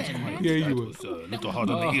hitting that. Yeah, you were. A little hard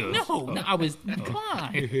on the ears. No, I was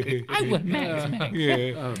fine. I was Max.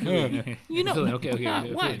 Yeah. You know. Okay.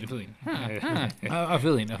 I'm What?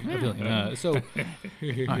 feeling. I'm feeling. So, all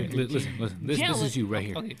right, listen. This is you right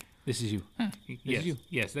here. Okay. This is you. This is you.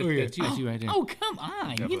 Yes, Oh, yeah. that's you. That's you right there. Oh, come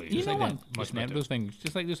on. You Just know like what? that. Just snap those fingers,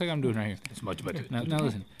 just like I'm doing right here. It's much better. Now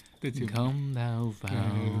listen. That's it. Come thou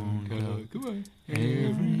fount of Come on.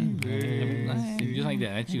 every blessing. Just like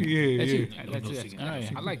that. That's you. Yeah, That's yeah. you. That's it. All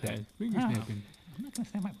right. I like that. Finger snapping. I'm not gonna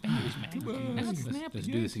snap my fingers, man. I'm not snapping. Let's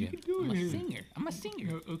do this again. I'm a singer. I'm a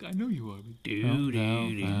singer. Okay, I know you are. But Do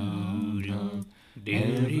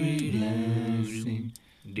every blessing,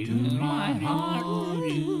 do My heart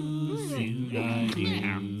to sing thy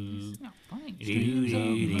It's not fine. streams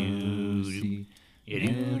of mercy,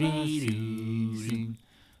 never ceasing,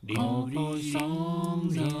 call for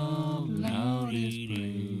songs of loudest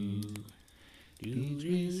praise. Teach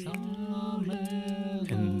me some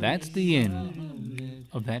melody And that's the end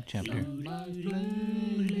of that chapter. by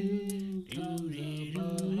flaming tongues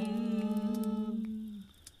above.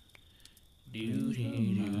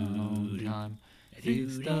 I'm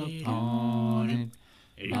fixed upon it,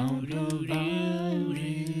 mount of thy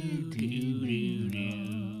redeeming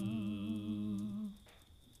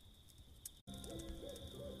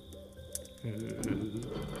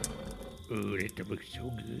Oh, that stuff looks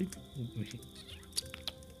so good.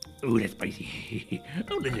 Oh, that's spicy.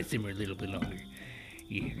 Oh, let it simmer a little bit longer.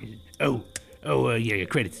 Yeah. Yeah,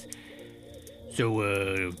 credits.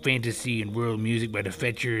 So, fantasy and world music by the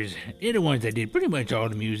Fetchers. They're the ones that did pretty much all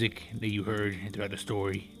the music that you heard throughout the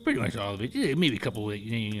story. Pretty much all of it. Yeah, maybe a couple that,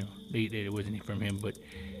 that wasn't from him, but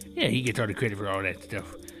yeah, he gets all the credit for all that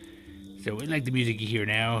stuff. So, like the music you hear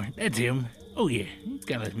now, that's him. Oh, yeah, he's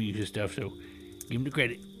got lots of music stuff, so give him the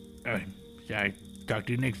credit. All right, sorry. Talk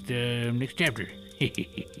to you next chapter.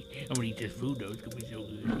 I'm gonna eat this food, though. It's gonna be so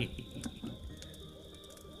good.